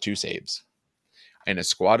 1 to 2 saves. In a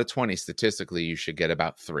squad of 20, statistically, you should get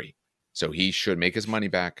about 3. So he should make his money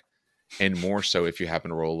back, and more so if you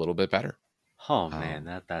happen to roll a little bit better. Oh,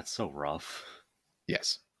 man, that's so rough.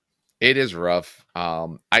 Yes. It is rough.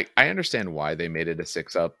 I understand why they made it a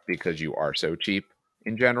 6-up, because you are so cheap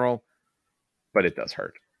in general, but it does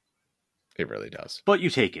hurt. It really does. But you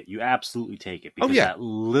take it. You absolutely take it. Because that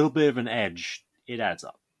little bit of an edge, it adds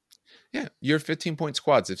up. Yeah. Your 15-point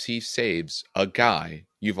squads, if he saves a guy,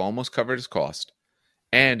 you've almost covered his cost.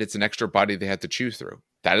 And it's an extra body they had to chew through.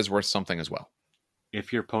 That is worth something as well.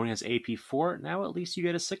 If your opponent has AP 4, now at least you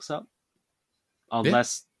get a 6-up.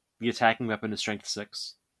 Unless the attacking weapon is strength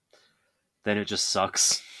 6. Then it just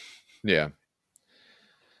sucks. Yeah.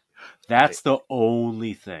 That's the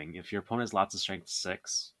only thing. If your opponent has lots of strength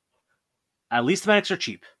 6... At least the medics are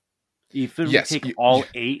cheap. If you take all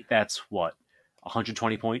 8, that's what?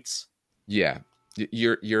 120 points? Yeah.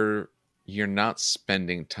 You're not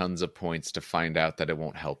spending tons of points to find out that it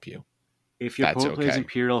won't help you. If your opponent plays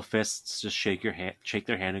Imperial Fists, just shake their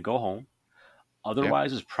hand and go home.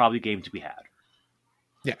 Otherwise, there's probably game to be had.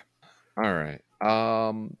 Yeah. All right.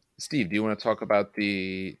 Steve, do you want to talk about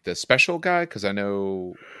the special guy? Because I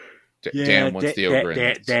know Dan wants the ogre.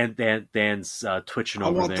 Dan's twitching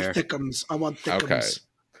over there. I want thickums. Okay.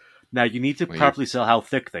 Now you need to properly sell how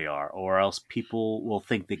thick they are, or else people will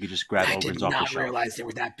think they could just grab ogres off the shelf. I did not realize they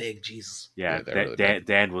were that big. Jesus. Yeah, really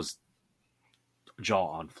Dan was jaw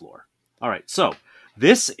on floor. All right, so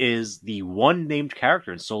this is the one named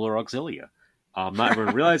character in Solar Auxilia. Not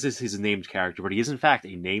everyone realizes he's a named character, but he is in fact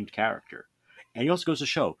a named character. And he also goes to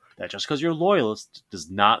show that just because you're a loyalist does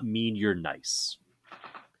not mean you're nice.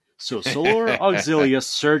 So Solar Auxilia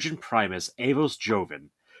Surgeon Primus Avos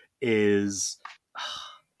Joven is...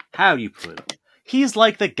 How do you put him? He's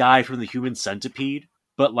like the guy from the Human Centipede,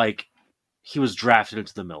 but like he was drafted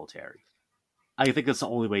into the military. I think that's the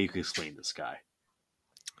only way you can explain this guy.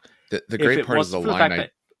 The great part is the line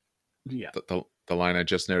the line I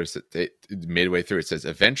just noticed that midway through it says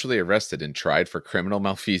eventually arrested and tried for criminal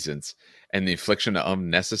malfeasance and the infliction of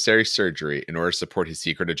unnecessary surgery in order to support his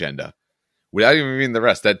secret agenda. Without even reading the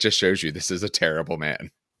rest, that just shows you this is a terrible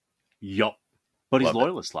man. Yup. But he's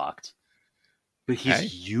loyalist locked. But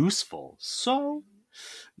he's useful. So,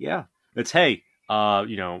 yeah. It's, hey,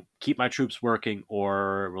 keep my troops working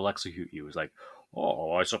or we'll execute you. It's like,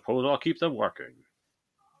 oh, I suppose I'll keep them working.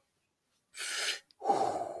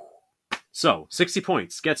 So, 60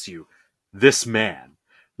 points gets you this man.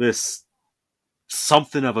 this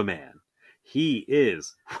something of a man. He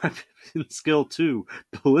is weapon skill 2,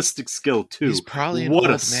 ballistic skill 2. He's probably an what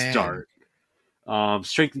old a start.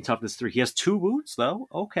 Strength and toughness 3. He has 2 wounds, though.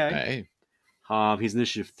 Okay. Hey. He's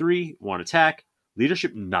initiative 3, 1 attack,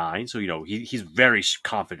 leadership 9, so he's very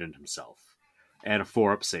confident in himself, and a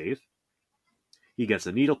 4-up save. He gets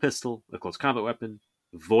a needle pistol, a close combat weapon,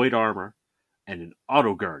 void armor, and an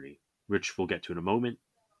auto gurney, which we'll get to in a moment.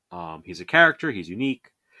 He's a character, he's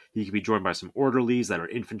unique. He can be joined by some orderlies that are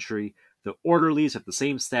infantry. The orderlies have the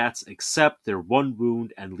same stats, except they're 1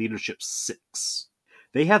 wound and leadership 6.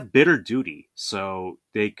 They have bitter duty, so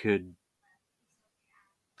they could...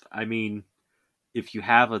 I mean, if you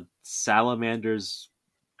have a Salamander's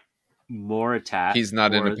more attack... He's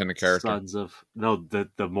not an independent character.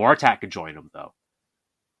 The more attack could join him, though.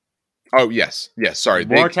 Oh, yes. Yes, sorry.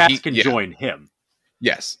 More attacks can join him.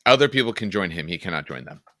 Yes. Other people can join him. He cannot join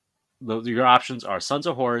them. Your options are Sons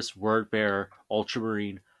of Horus, Wordbearer,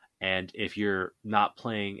 Ultramarine, and if you're not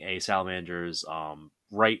playing a Salamander's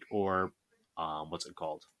right or what's it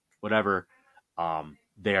called? Whatever,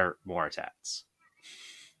 they're more attacks.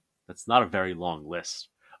 That's not a very long list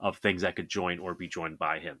of things that could join or be joined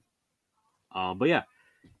by him. But yeah,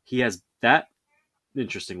 he has that.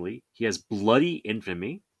 Interestingly, he has Bloody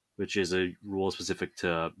Infamy, which is a rule specific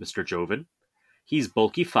to Mr. Joven. He's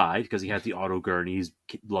bulky 5 because he has the auto gurney. He's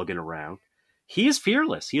lugging around. He is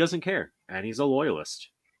fearless. He doesn't care. And he's a loyalist.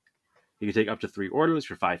 You can take up to 3 orderlies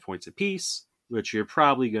for 5 points apiece, which you're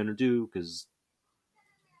probably going to do because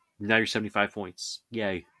now you're 75 points.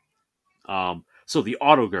 Yay. So the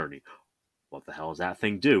auto gurney. What the hell does that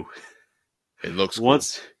thing do? It looks cool.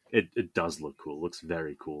 It does look cool. It looks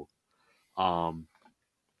very cool.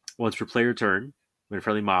 Once per player turn, when a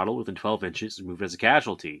friendly model within 12 inches is moved as a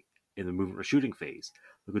casualty in the movement or shooting phase,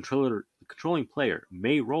 the controlling player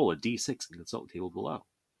may roll a d6 in the consult table below.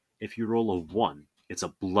 If you roll a 1, it's a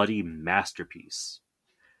bloody masterpiece.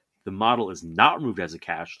 The model is not removed as a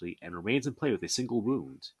casualty and remains in play with a single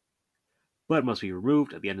wound, but must be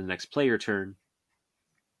removed at the end of the next player turn,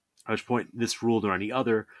 at which point this rule or any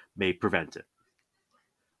other may prevent it.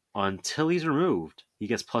 Until he's removed, he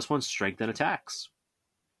gets +1 strength and attacks.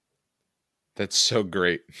 That's so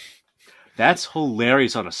great. That's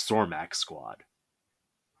hilarious on a Stormax squad.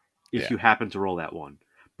 If you happen to roll that 1.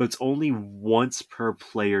 But it's only once per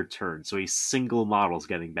player turn, so a single model's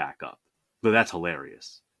getting back up. But that's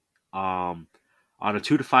hilarious. On a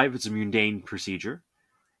 2 to 5, it's a mundane procedure.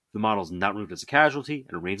 The model's not removed as a casualty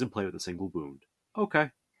and remains in play with a single wound.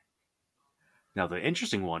 Okay. Now the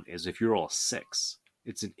interesting one is if you roll a 6,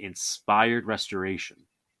 it's an inspired restoration.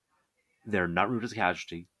 They're not removed as a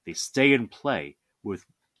casualty. They stay in play with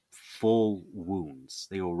full wounds.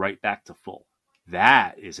 They go right back to full.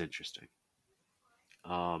 That is interesting.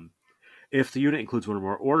 If the unit includes 1 or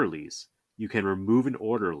more orderlies, you can remove an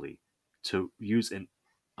orderly to use an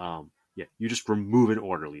you just remove an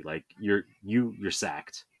orderly. Like you're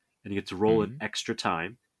sacked, and you get to roll an extra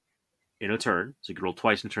time in a turn. So you can roll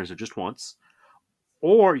twice in a turn, so just once.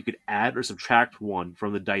 Or you could add or subtract 1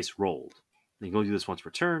 from the dice rolled. And you can only do this once per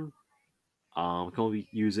turn. You can only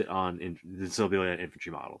use it on this will be on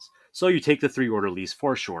infantry models. So you take the 3 orderlies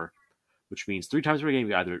for sure, which means 3 times per game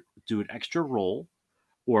you either do an extra roll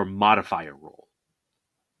or modify a roll.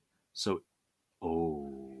 So,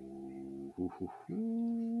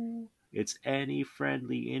 it's any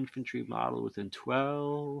friendly infantry model within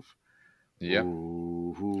 12. Yeah.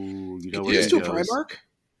 You know just do a Primarch?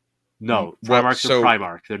 No, Primarchs are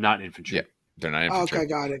Primarch. They're not infantry. Yeah, they're not infantry. Okay,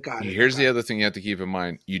 got it. Here's the other thing you have to keep in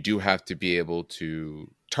mind. You do have to be able to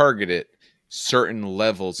target it. Certain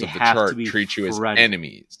levels of the chart treat you as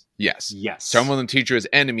enemies. Yes. Some of them treat you as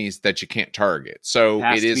enemies that you can't target. So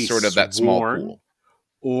it is sort of that small pool.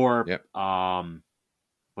 Or,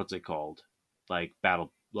 what's it called? Like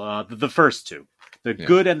battle. The first 2. The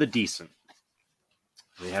good and the decent.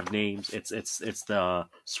 They have names. It's the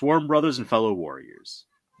Swarm Brothers and Fellow Warriors.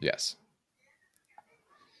 Yes.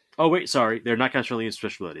 Oh, wait, sorry. They're not constantly in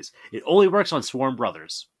special abilities. It only works on Swarm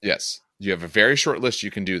Brothers. Yes. You have a very short list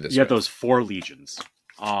you can do this. You have those 4 legions.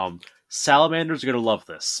 Salamanders are going to love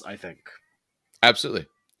this, I think. Absolutely.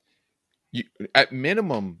 At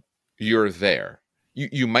minimum, you're there.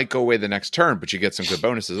 You might go away the next turn, but you get some good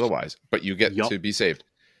bonuses otherwise. But you get to be saved.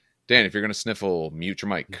 Dan, if you're going to sniffle, mute your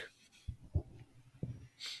mic.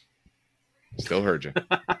 Still heard you.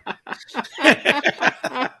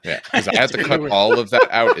 Yeah, because I have to cut all of that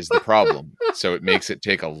out is the problem. So it makes it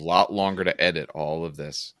take a lot longer to edit all of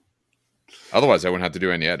this. Otherwise, I wouldn't have to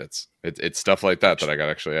do any edits. It's stuff like that I got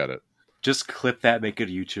to actually edit. Just clip that, make it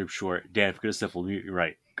a YouTube short. Dan, if you're going to sniffle, mute your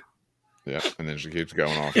right. Yep, and then she keeps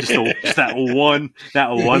going off. just that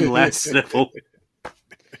one last sniffle.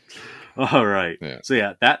 All right. Yeah. So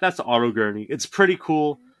yeah, that's the auto gurney. It's pretty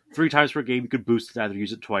cool. 3 times per game, you could boost it, either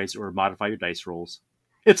use it twice or modify your dice rolls.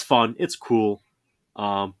 It's fun. It's cool.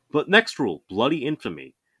 But next rule, Bloody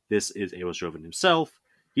Infamy. This is Aos Joven himself.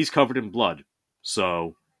 He's covered in blood.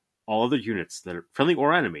 So all other units that are friendly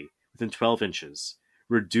or enemy within 12 inches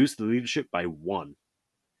reduce the leadership by 1.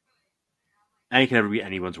 And he can never be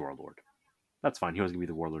anyone's warlord. That's fine. He was going to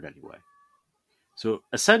be the warlord anyway. So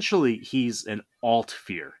essentially, he's an alt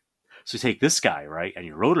fear. So you take this guy, right, and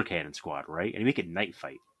your rotor cannon squad, right, and you make it night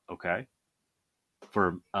fight, okay?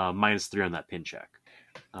 For -3 on that pin check.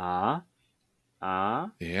 Yeah.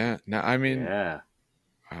 Now, I mean... Yeah.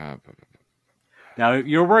 Now,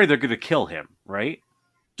 you're worried they're going to kill him, right?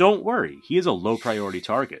 Don't worry. He is a low priority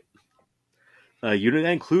target. A unit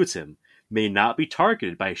that includes him may not be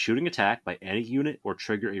targeted by a shooting attack by any unit or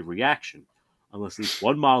trigger a reaction, unless at least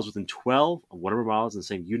one model is within 12 of whatever model is in the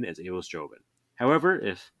same unit as Aos Joven. However,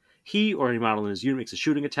 if he or any model in his unit makes a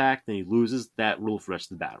shooting attack, then he loses that rule for the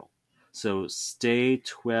rest of the battle. So stay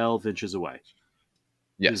 12 inches away.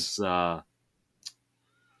 Yes. Is how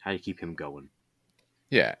you keep him going.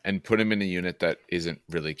 Yeah, and put him in a unit that isn't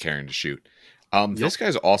really caring to shoot. Yep. This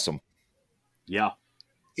guy's awesome. Yeah.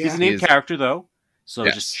 Yeah. He's a named character, though. So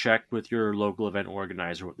Yes. just check with your local event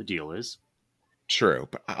organizer what the deal is. True,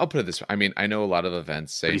 but I'll put it this way. I mean, I know a lot of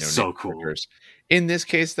events say But he's no so named cool. characters. In this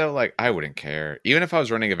case, though, like, I wouldn't care. Even if I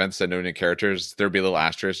was running events that no named characters, there'd be a little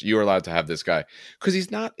asterisk. You are allowed to have this guy because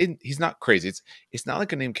he's not crazy. It's not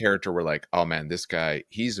like a named character where, like, oh man, this guy,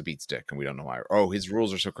 he's a beat stick and we don't know why. Or, oh, his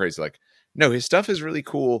rules are so crazy. Like, no, his stuff is really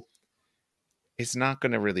cool. It's not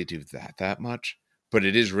going to really do that much, but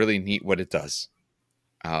it is really neat what it does.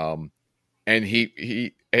 And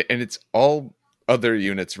it's all other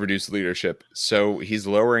units reduce leadership, so he's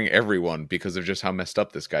lowering everyone because of just how messed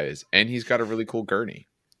up this guy is, and he's got a really cool gurney.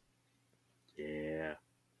 Yeah.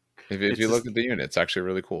 If you look at the unit, it's actually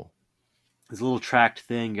really cool. This little tracked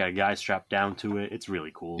thing, got a guy strapped down to it. It's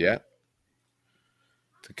really cool. Yeah.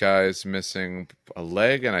 The guy's missing a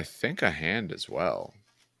leg and I think a hand as well.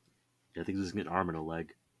 I think this is an arm and a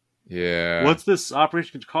leg. Yeah. What's this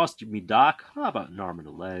operation going to cost me, Doc? How about an arm and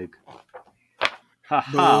a leg?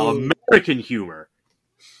 Haha, American humor.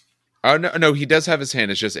 Oh, no, he does have his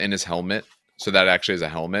hand. It's just in his helmet. So that actually is a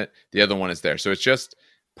helmet. The other one is there. So it's just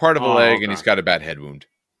part of a leg, okay. and he's got a bad head wound.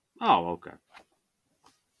 Oh, okay.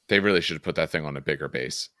 They really should have put that thing on a bigger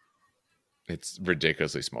base. It's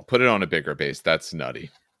ridiculously small. Put it on a bigger base. That's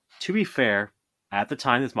nutty. To be fair, at the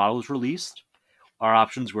time this model was released, our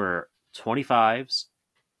options were 25s,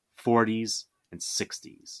 40s, and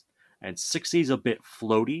 60s. And 60s a bit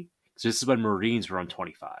floaty, because this is when Marines were on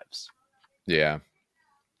 25s. Yeah.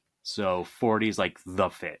 So 40s like the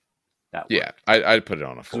fit. Yeah, I'd put it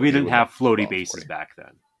on a 40. Because we didn't have floaty bases back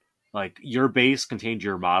then. Like, your base contained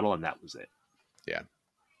your model, and that was it. Yeah.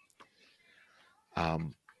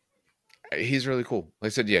 He's really cool. Like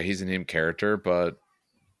I said, yeah, he's a named character, but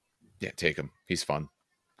yeah, take him. He's fun.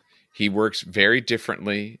 He works very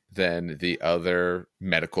differently than the other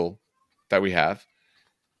medical that we have.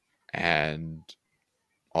 And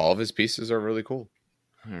all of his pieces are really cool.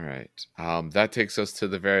 All right. That takes us to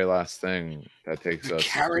the very last thing. That takes us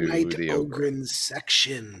Karenite to the Ogryn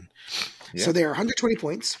section. Yeah. So they're 120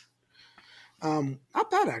 points. Not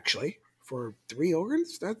bad, actually. For 3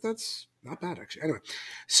 Ogryns, that's not bad, actually. Anyway,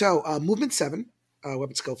 so movement 7,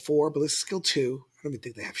 weapon skill 4, ballistic skill 2. I don't even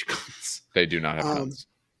think they have guns. They do not have guns.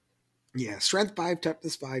 Yeah, strength 5,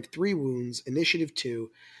 toughness 5, 3 wounds, initiative 2,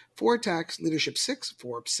 4 attacks, leadership 6,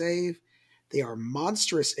 4 up save. They are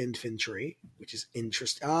monstrous infantry, which is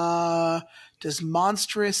interesting. Does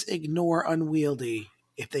monstrous ignore unwieldy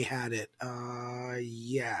if they had it?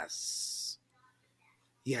 Yes.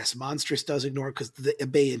 Yes, monstrous does ignore because the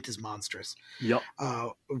abeyant is monstrous. Yep.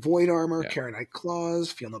 Void armor, Yeah. Karenite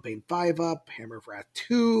claws, feel no pain 5 up, hammer of wrath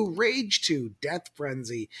 2, rage 2, death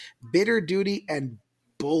frenzy, bitter duty, and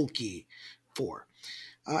bulky 4.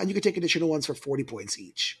 And you can take additional ones for 40 points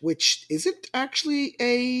each, which isn't actually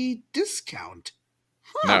a discount.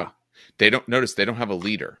 No, they don't notice. They don't have a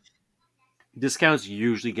leader. Discounts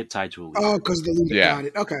usually get tied to a leader. Oh, because the leader Yeah. got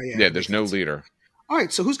it. Okay, yeah. Yeah, there's no leader. All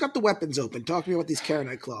right, so who's got the weapons open? Talk to me about these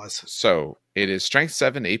Karenite claws. So it is strength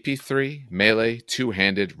 7, AP 3, melee,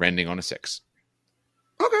 2-handed, rending on a 6.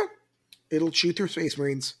 Okay. It'll shoot through Space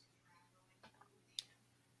Marines.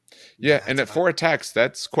 Yeah, That's and at 4 attacks,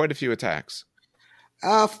 that's quite a few attacks.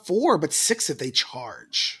 4, but 6 if they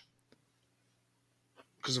charge.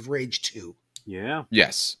 Because of Rage 2. Yeah.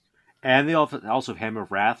 Yes. And they also have Hammer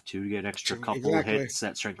of Wrath, too, to get an extra couple Exactly. hits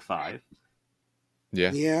at strength 5.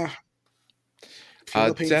 Yeah. Yeah. Feel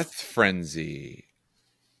the pain. Death Frenzy.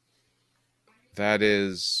 That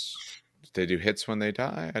is, they do hits when they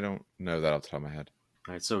die? I don't know that off the top of my head.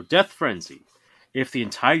 All right, so Death Frenzy. If the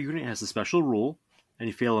entire unit has a special rule, and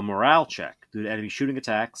you fail a morale check due to enemy shooting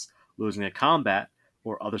attacks, losing a combat,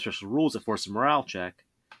 or other special rules that force a morale check,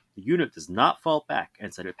 the unit does not fall back, and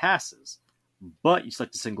instead it passes. But you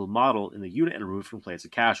select a single model in the unit and remove it from play as a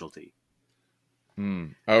casualty.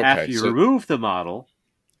 Okay, After you remove the model,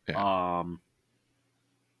 Yeah.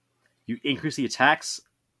 You increase the attacks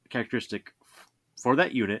characteristic for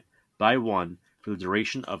that unit by 1 for the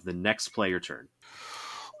duration of the next player turn.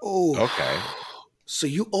 Oh, Okay. So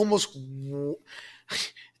you almost want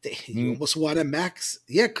to max,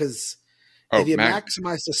 because if you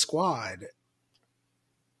maximize the squad,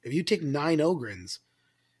 if you take 9 Ogrins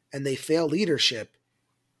and they fail leadership,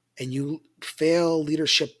 and you fail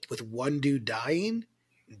leadership with 1 dude dying,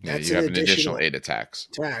 that's you have an additional 8 attacks.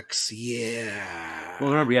 Yeah.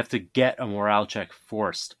 Well, remember, you have to get a morale check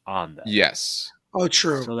forced on them. Yes. Oh,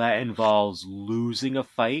 true. So that involves losing a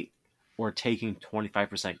fight or taking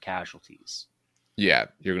 25% casualties. Yeah,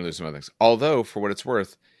 you're going to lose some other things. Although, for what it's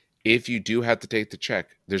worth, if you do have to take the check,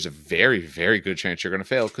 there's a very, very good chance you're going to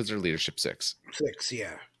fail because they're leadership 6. 6,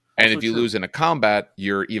 yeah. And Also if you true. lose in a combat,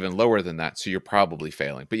 you're even lower than that, so you're probably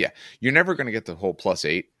failing. But yeah, you're never going to get the whole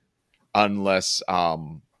 +8 unless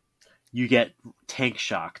you get tank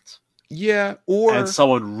shocked. Yeah, or and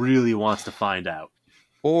someone really wants to find out.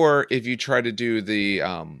 Or if you try to do the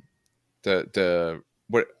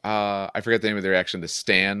what I forget the name of the reaction, the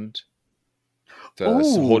stand,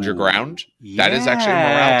 hold your ground. Yeah. That is actually a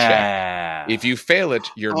morale check. If you fail it,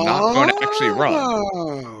 you're not going to actually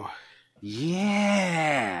run.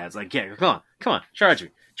 Yeah, it's like, yeah, come on, charge me.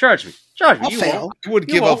 I'll You fail. won't. I would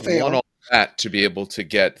You give won't up fail. one of that to be able to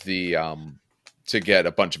get the to get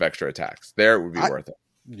a bunch of extra attacks. There it would be worth it.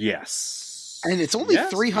 Yes, And it's only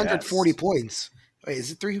Yes, 340 yes. points. Wait,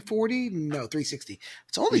 is it 340? No, 360.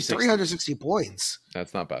 It's only 360. 360 points.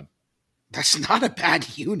 That's not bad. That's not a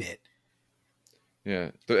bad unit.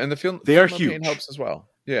 Yeah, and the film They are film campaign huge. helps as well.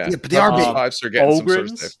 Yeah, Yeah, but they are big. Fives are getting some sort of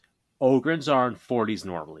Ogrins, stuff. Ogrins are on 40s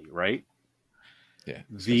normally, right? Yeah,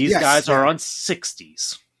 These Yes, guys yeah. are on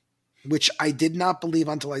 60s. Which I did not believe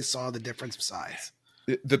until I saw the difference of size.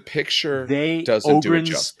 the picture They doesn't do it Ogrins-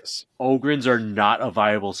 justice. Ogrins are not a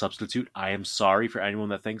viable substitute. I am sorry for anyone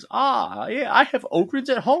that thinks, yeah, I have Ogrins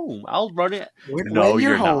at home. I'll run it. When No, you're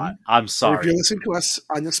you're home, not. I'm or if sorry. you're listening to us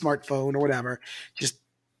on your smartphone or whatever, just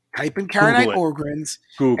type in Karenite Google it. Ogrins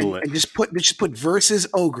Google and it. just put versus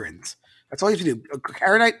Ogrins. That's all you have to do.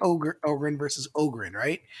 Karenite Ogrin versus Ogrin,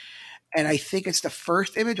 right? And I think it's the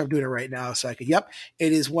first image. I'm doing it right now, so I could. Yep,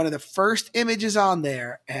 it is one of the first images on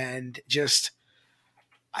there, and just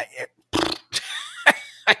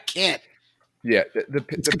I can't. Yeah, the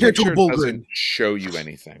compared to a picture Bulgrin. doesn't show you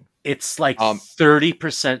anything. It's like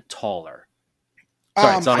 30% taller.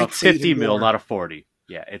 Sorry, it's on a I'd say 50 even mil, more. not a 40.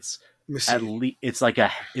 Yeah, it's Let me see. at least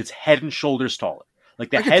it's head and shoulders taller.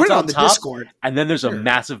 Like the I can head's put it on on the top, Discord. and then there's a Sure.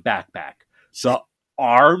 massive backpack. The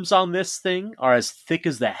arms on this thing are as thick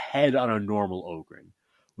as the head on a normal Ogrin.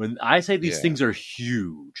 When I say these Yeah. things are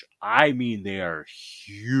huge, I mean they are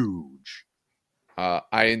huge.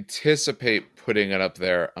 I anticipate putting it up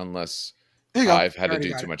there unless There you go. I've had to Already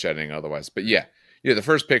do got too it. much editing otherwise. But yeah, the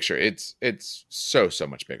first picture, it's so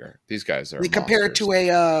much bigger. These guys are They compare it monsters.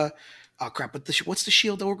 to a crap. What's the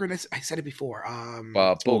shield Ogrin? I said it before.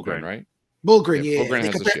 Bulgrin, Bulgrin. right? Bullgrin. yeah, Yeah, Bulgrin They has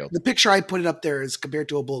the compare- shield. The picture I put it up there is compared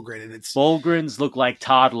to a Bullgrin, and it's Bulgrins look like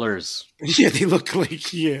toddlers. yeah, they look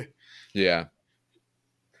like Yeah,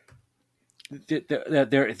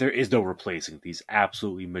 There is no replacing these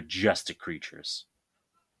absolutely majestic creatures.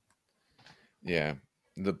 yeah.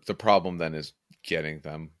 The problem then is getting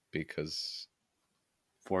them because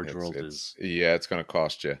Forge World is it's going to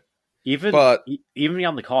cost you. even But- even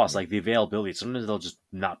beyond the cost, like the availability. Sometimes they'll just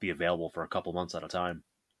not be available for a couple months at a time.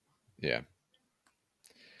 Yeah.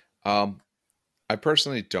 I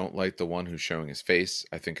personally don't like the one who's showing his face.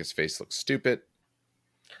 I think his face looks stupid.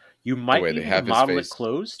 You might way be they able to have his model face. it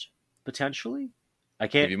closed potentially. I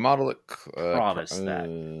If can't you model it, promise that.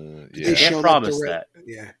 they Yeah. show Can't like promise the that,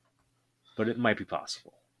 Yeah, but it might be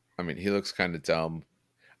possible. I mean, he looks kind of dumb.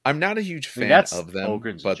 I'm not a huge I mean, fan that's of them,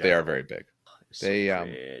 Ogrins in but they are general. very big. So They,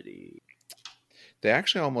 pretty. They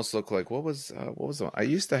actually almost look like what was the one? I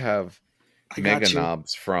used to have I got Mega you.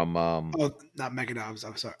 Knobs from Oh, not Mega Knobs.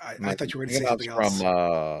 I'm sorry. I thought you were going to say Mega Knobs something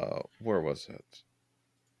else. from where was it?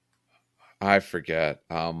 I forget.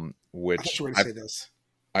 I thought Which you were going to say this.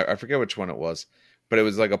 I forget which one it was, but it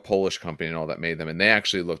was like a Polish company and all that made them, and they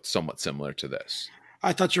actually looked somewhat similar to this.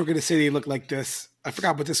 I thought you were going to say they looked like this. I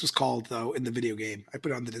forgot what this was called though in the video game. I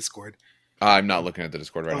put it on the Discord. I'm not looking at the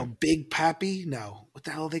Discord right Oh, now. Big Pappy? No. What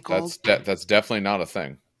the hell are they called? That's definitely not a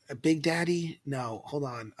thing. A Big Daddy? No. Hold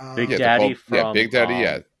on. Big Yeah, Daddy from Big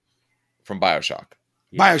Daddy, from BioShock.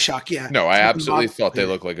 yeah. Bioshock, yeah. No, I Someone absolutely modeled thought they here.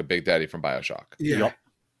 looked like a Big Daddy from BioShock. Yeah. Yup.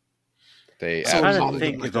 They So I'm trying to modeled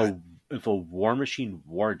think them like if a War Machine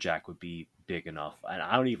Warjack would be big enough, and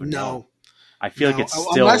I don't even know. No. I feel like No. it's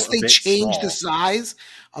still Unless a they bit change small. the size.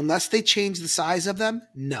 Unless they change the size of them,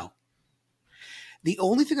 no. The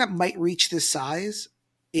only thing that might reach this size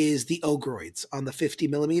is the Ogroids on the 50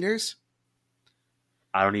 millimeters.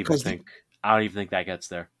 I don't even 'Cause think that gets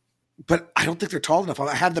there. But I don't think they're tall enough.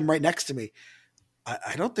 I have them right next to me.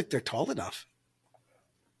 I don't think they're tall enough.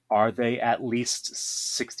 Are they at least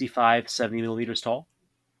 65, 70 millimeters tall?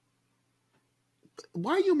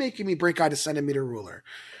 Why are you making me break out a centimeter ruler?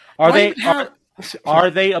 Are Do I they even have-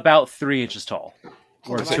 are they about 3 inches tall?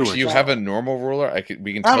 Hold Or on, two Do inches you tall? have a normal ruler?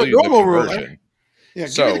 We can I have tell a you the normal ruler. conversion. Yeah, give me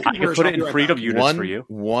So- the I can conversion. put I'll it in be right freedom back. units for you.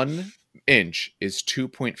 1 inch is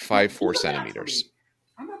 2.54 centimeters.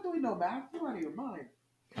 I'm not doing no math. You're out of your mind.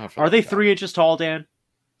 Oh, for Are they God. 3 inches tall, Dan?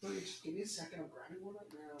 Just give me a second. I'm grabbing one right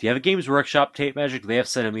now. Do you have a Games Workshop tape measure? Do they have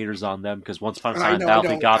centimeters on them? Because once upon a I time, know, I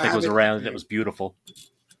Battlefield don't. I Gothic was have it. around and it was beautiful.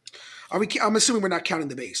 I'm assuming we're not counting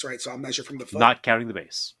the base, right? So I'll measure from the foot. Not counting the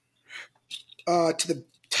base. To the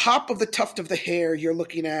top of the tuft of the hair, you're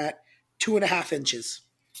looking at 2.5 inches.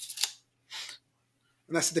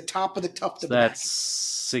 And that's the top of the tuft So of the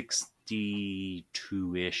that's back.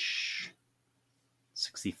 62-ish,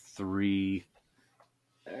 63.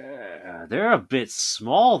 They're a bit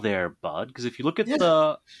small there, bud. Because if you look at Yeah.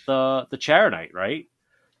 the Charonite, right?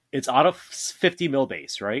 It's on a 50 mil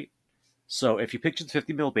base, right? So if you picture the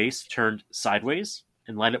 50 mil base turned sideways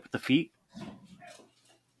and line up with the feet,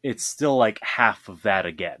 it's still like half of that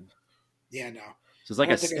again. Yeah, no. So it's like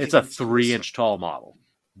I don't think I it's can a do this. 3-inch tall model.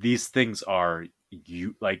 These things are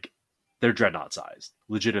they're dreadnought sized.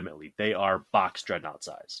 Legitimately, they are box dreadnought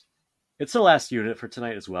sized. It's the last unit for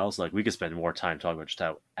tonight as well. So we could spend more time talking about just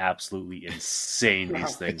how absolutely insane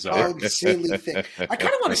these things Oh, are. insanely thick. I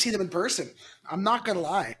kind of want to see them in person. I'm not gonna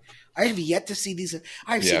lie. I have yet to see these.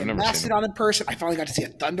 I've Yeah, seen I've a never seen Mastodon in person. I finally got to see a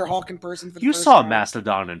Thunderhawk in person. For the You first saw time.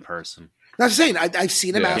 Mastodon in person. No, I'm saying I've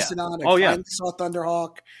seen a Yeah. Mastodon. Oh, I yeah. finally saw a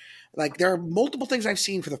Thunderhawk. Like there are multiple things I've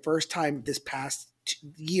seen for the first time this past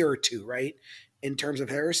year or two, right? In terms of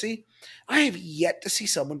heresy, I have yet to see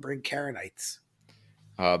someone bring Karenites.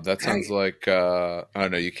 That sounds like oh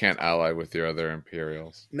no, you can't ally with your other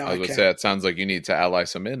Imperials. No, I was I going to can't. say it sounds like you need to ally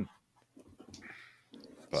some in.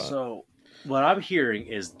 But So what I'm hearing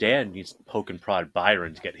is Dan needs to poke and prod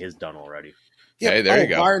Byron to get his done already. Yeah. Hey, there you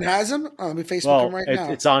go. Byron has him. Let me Facebook Well, him right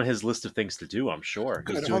now. it's on his list of things to do. I'm sure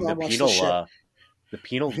Good. he's Hold doing on, the watch penal. this shit. The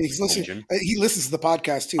penal He's listening. engine. He listens to the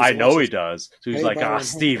podcast too. I so know watch he this. does. So he's Hey, like, Byron,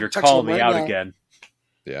 Steve, you're text calling him me right out now. again.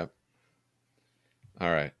 yeah. All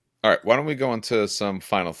right. Why don't we go into some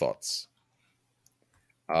final thoughts?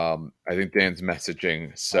 I think Dan's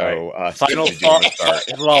messaging. So, Final Steve, did you want to thought.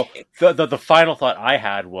 start? Well, the final thought I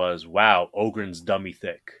had was, wow, Ogren's dummy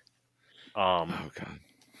thick. Oh God.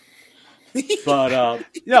 But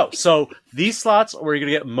no. So these slots where you're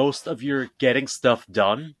gonna get most of your getting stuff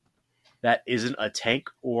done, that isn't a tank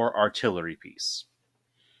or artillery piece.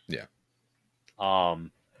 Yeah.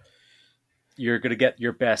 You're gonna get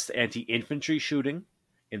your best anti-infantry shooting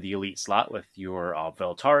in the elite slot with your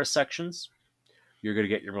Veltaris sections. You're gonna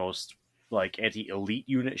get your most anti-elite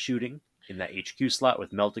unit shooting in that HQ slot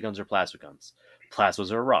with melta guns or plasma guns.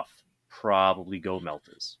 Plasmas are rough. Probably go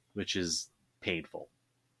meltas, which is painful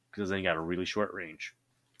because then you got a really short range.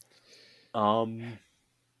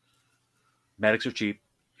 Medics are cheap.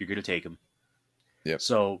 You're gonna take them. Yep.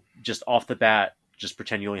 So just off the bat, just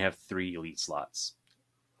pretend you only have 3 elite slots.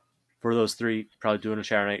 For those 3, probably doing a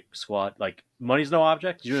Charonite squad. Like money's no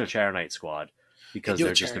object. You're doing a Charonite squad because Do a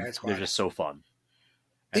they're just Charonite squad. they're just so fun.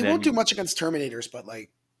 They And won't then do much against Terminators, but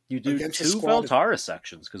You do against a 2 squad. Veltaris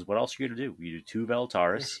sections because what else are you gonna do? You do 2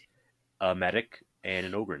 Veltaris, a medic, and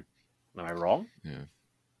an Ogren. Am I wrong?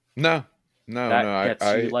 No. That gets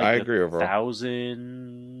I you I agree overall.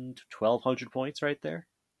 1,000, 1,200 points right there,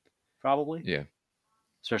 probably. Yeah.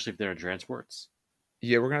 Especially if they're in transports.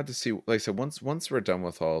 Yeah, we're gonna have to see. Like I said, once we're done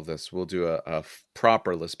with all of this, we'll do a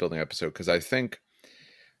proper list building episode because I think,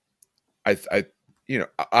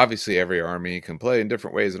 obviously every army can play in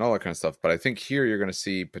different ways and all that kind of stuff. But I think here you're going to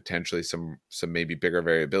see potentially some maybe bigger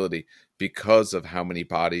variability because of how many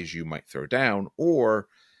bodies you might throw down or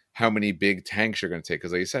how many big tanks you're going to take.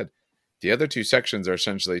 Because like you said, the other 2 sections are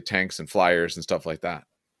essentially tanks and flyers and stuff like that.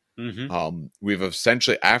 Mm-hmm. We've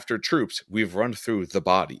essentially, after troops, we've run through the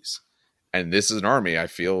bodies. And this is an army, I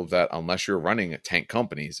feel that unless you're running tank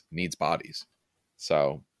companies, needs bodies.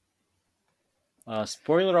 So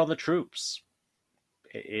Spoiler on the troops.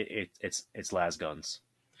 It's las guns.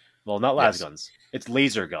 Well, not las Yes. guns. It's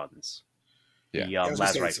laser guns. Yeah. The I was gonna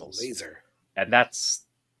las say it's a rifles, laser. and that's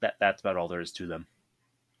about all there is to them.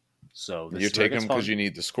 So this You is where it take gets them because fun. you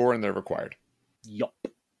need the score and they're required. Yup.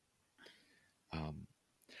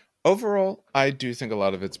 Overall, I do think a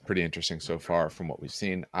lot of it's pretty interesting so far from what we've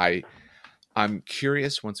seen. I'm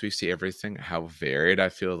curious once we see everything how varied I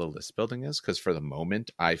feel the list building is, because for the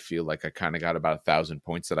moment I feel like I kind of got about 1,000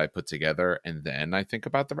 points that I put together and then I think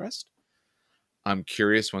about the rest. I'm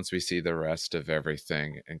curious once we see the rest of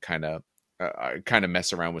everything and kind of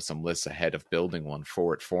mess around with some lists ahead of building one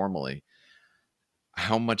for it formally,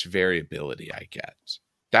 how much variability I get.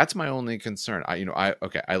 That's my only concern. I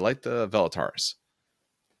like the Velataris.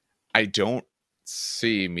 I don't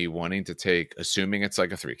see me wanting to take, assuming it's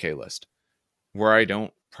like a 3K list, where I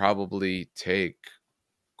don't probably take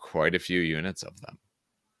quite a few units of them.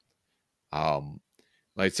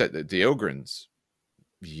 Like I said, the Ogrins,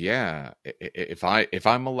 yeah. If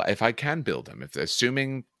I can build them, if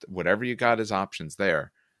assuming whatever you got as options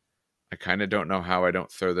there, I kind of don't know how I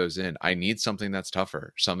don't throw those in. I need something that's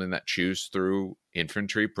tougher, something that chews through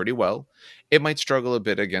infantry pretty well. It might struggle a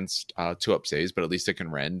bit against 2-up saves, but at least it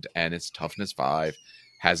can rend, and it's toughness 5,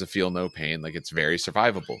 has a feel no pain, like it's very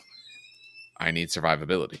survivable. I need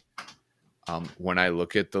survivability. When I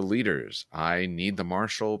look at the leaders, I need the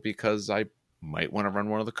Marshal because I might want to run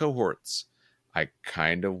one of the cohorts. I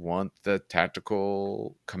kind of want the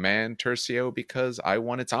tactical command tercio because I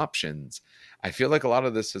want its options. I feel like a lot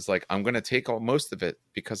of this is like, I'm going to take most of it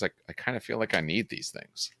because I kind of feel like I need these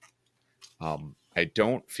things. I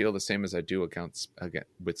don't feel the same as I do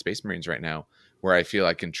with Space Marines right now, where I feel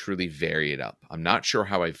I can truly vary it up. I'm not sure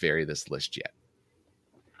how I vary this list yet.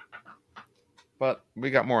 But we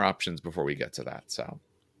got more options before we get to that. So,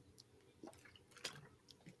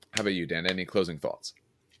 how about you, Dan? Any closing thoughts?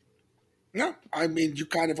 No, I mean, you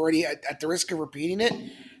kind of already, at the risk of repeating it,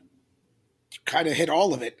 you kind of hit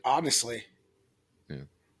all of it, honestly. Yeah.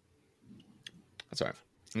 That's all right.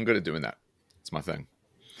 I'm good at doing that. It's my thing.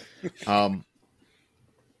 All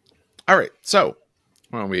right. So,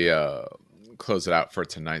 why don't we close it out for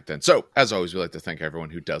tonight then? So, as always, we'd like to thank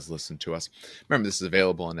everyone who does listen to us. Remember, this is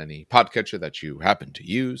available on any podcatcher that you happen to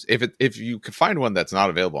use. If you can find one that's not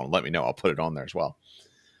available, let me know. I'll put it on there as well.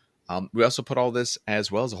 We also put all this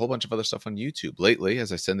as well as a whole bunch of other stuff on YouTube. Lately,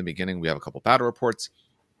 as I said in the beginning, we have a couple battle reports.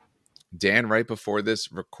 Dan, right before this,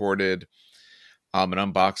 recorded an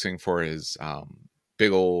unboxing for his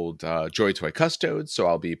big old Joy Toy Custodes, so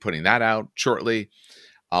I'll be putting that out shortly.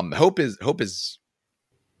 Hope is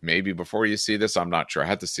maybe before you see this. I'm not sure. I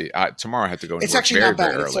have to see tomorrow. I have to go into It's work actually very, not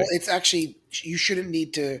bad. very early. It's actually, you shouldn't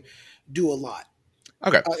need to do a lot.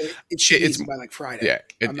 Okay, it should be easy by like Friday. Yeah,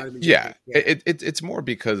 I'm not even joking. It's more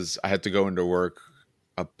because I had to go into work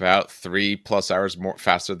about 3+ hours more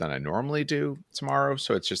faster than I normally do tomorrow.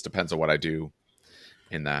 So it just depends on what I do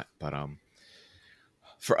in that. But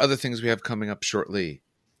for other things we have coming up shortly,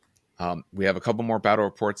 we have a couple more battle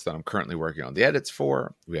reports that I'm currently working on the edits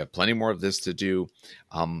for. We have plenty more of this to do.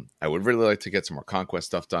 I would really like to get some more Conquest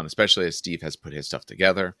stuff done, especially as Steve has put his stuff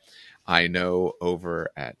together. I know over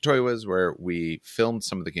at Toywiz, where we filmed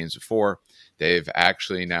some of the games before, they've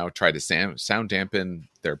actually now tried to sound dampen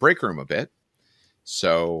their break room a bit.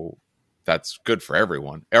 So that's good for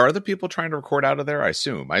everyone. Are other people trying to record out of there? I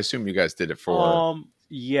assume you guys did it for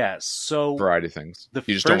yes. So variety of things.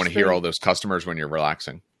 You just don't want to hear all those customers when you're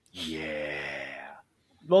relaxing. Yeah.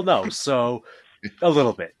 Well, no. So a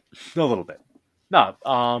little bit.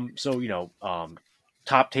 No. So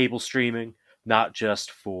top table streaming, not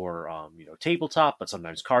just for tabletop, but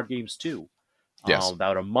sometimes card games too. Yes.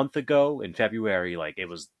 About a month ago in February, like it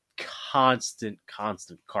was constant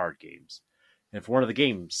card games. And for one of the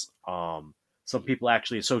games, some people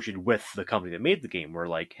actually associated with the company that made the game were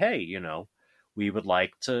like, hey, we would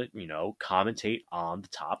like to, commentate on the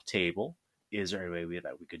top table. Is there any way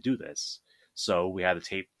that we could do this? So we had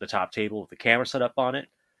the top table with the camera set up on it,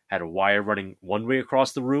 had a wire running one way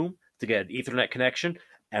across the room to get an Ethernet connection,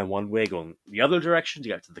 and one way going the other direction to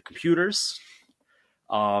get to the computers.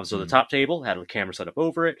 So the top table had a camera set up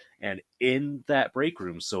over it, and in that break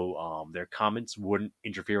room, so their comments wouldn't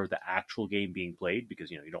interfere with the actual game being played,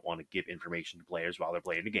 because you don't want to give information to players while they're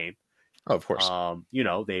playing the game. Oh, of course.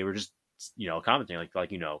 They were just commenting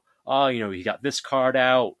he got this card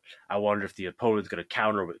out. I wonder if the opponent's going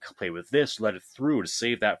to play with this, let it through to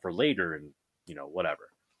save that for later, and whatever.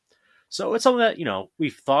 So it's something that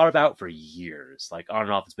we've thought about for years, like on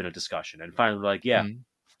and off. It's been a discussion, and finally, like,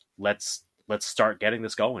 let's start getting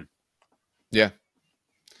this going. Yeah.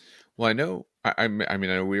 Well, I know. I mean, I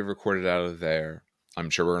know we recorded out of there. I'm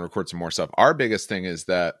sure we're going to record some more stuff. Our biggest thing is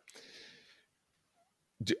that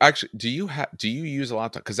do you use a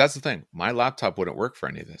laptop? Because that's the thing. My laptop wouldn't work for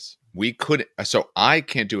any of this. We couldn't. So I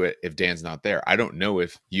can't do it if Dan's not there. I don't know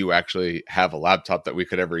if you actually have a laptop that we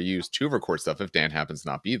could ever use to record stuff if Dan happens to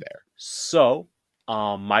not be there. So,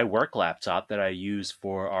 my work laptop that I use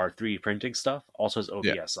for our 3D printing stuff also has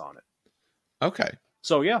OBS on it. Okay.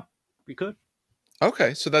 So yeah, we could.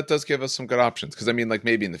 Okay, so that does give us some good options. Because I mean, like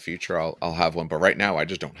maybe in the future I'll have one, but right now I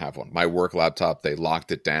just don't have one. My work laptop, they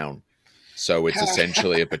locked it down, so it's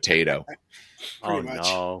essentially a potato. Oh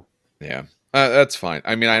no. Yeah, that's fine.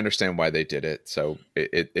 I mean, I understand why they did it, so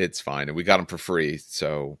it's fine, and we got them for free.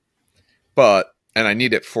 So, and I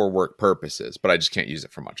need it for work purposes, but I just can't use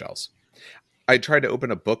it for much else. I tried to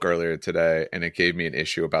open a book earlier today, and it gave me an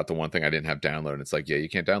issue about the one thing I didn't have download. And it's like, yeah, you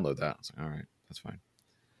can't download that. I was like, all right, that's fine.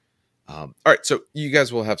 All right, so you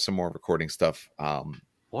guys will have some more recording stuff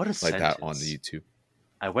What a like sentence. that on the YouTube.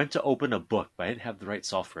 I went to open a book, but I didn't have the right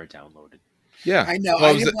software downloaded. Yeah, I know.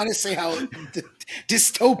 I didn't want to say how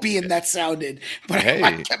dystopian that sounded, but hey,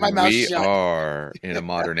 I kept my mouth shut. We are in a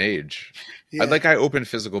modern age. Yeah. I open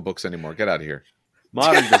physical books anymore. Get out of here.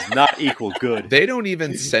 Modern does not equal good. They don't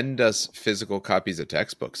even send us physical copies of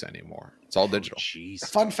textbooks anymore. It's all digital. Jeez.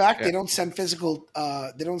 Fun fact: they don't send physical.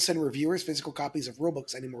 They don't send reviewers physical copies of rule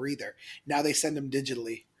books anymore either. Now they send them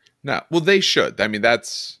digitally. No, well, they should. I mean,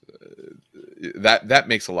 that's that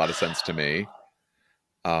makes a lot of sense to me.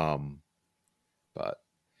 But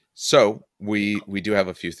so we do have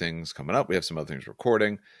a few things coming up. We have some other things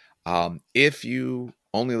recording. If you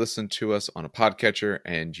only listen to us on a podcatcher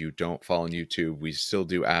and you don't follow on YouTube, we still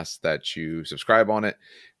do ask that you subscribe on it,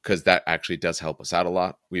 because that actually does help us out a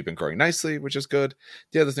lot. We've been growing nicely, which is good.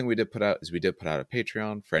 The other thing we did put out is we did put out a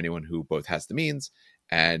Patreon for anyone who both has the means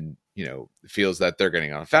and, feels that they're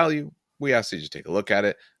getting on value. We ask you to take a look at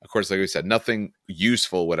it. Of course, like we said, nothing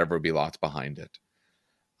useful would ever be locked behind it.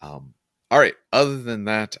 All right. Other than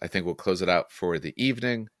that, I think we'll close it out for the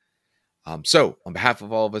evening. So on behalf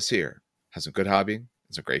of all of us here, have some good hobbying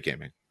and some great gaming.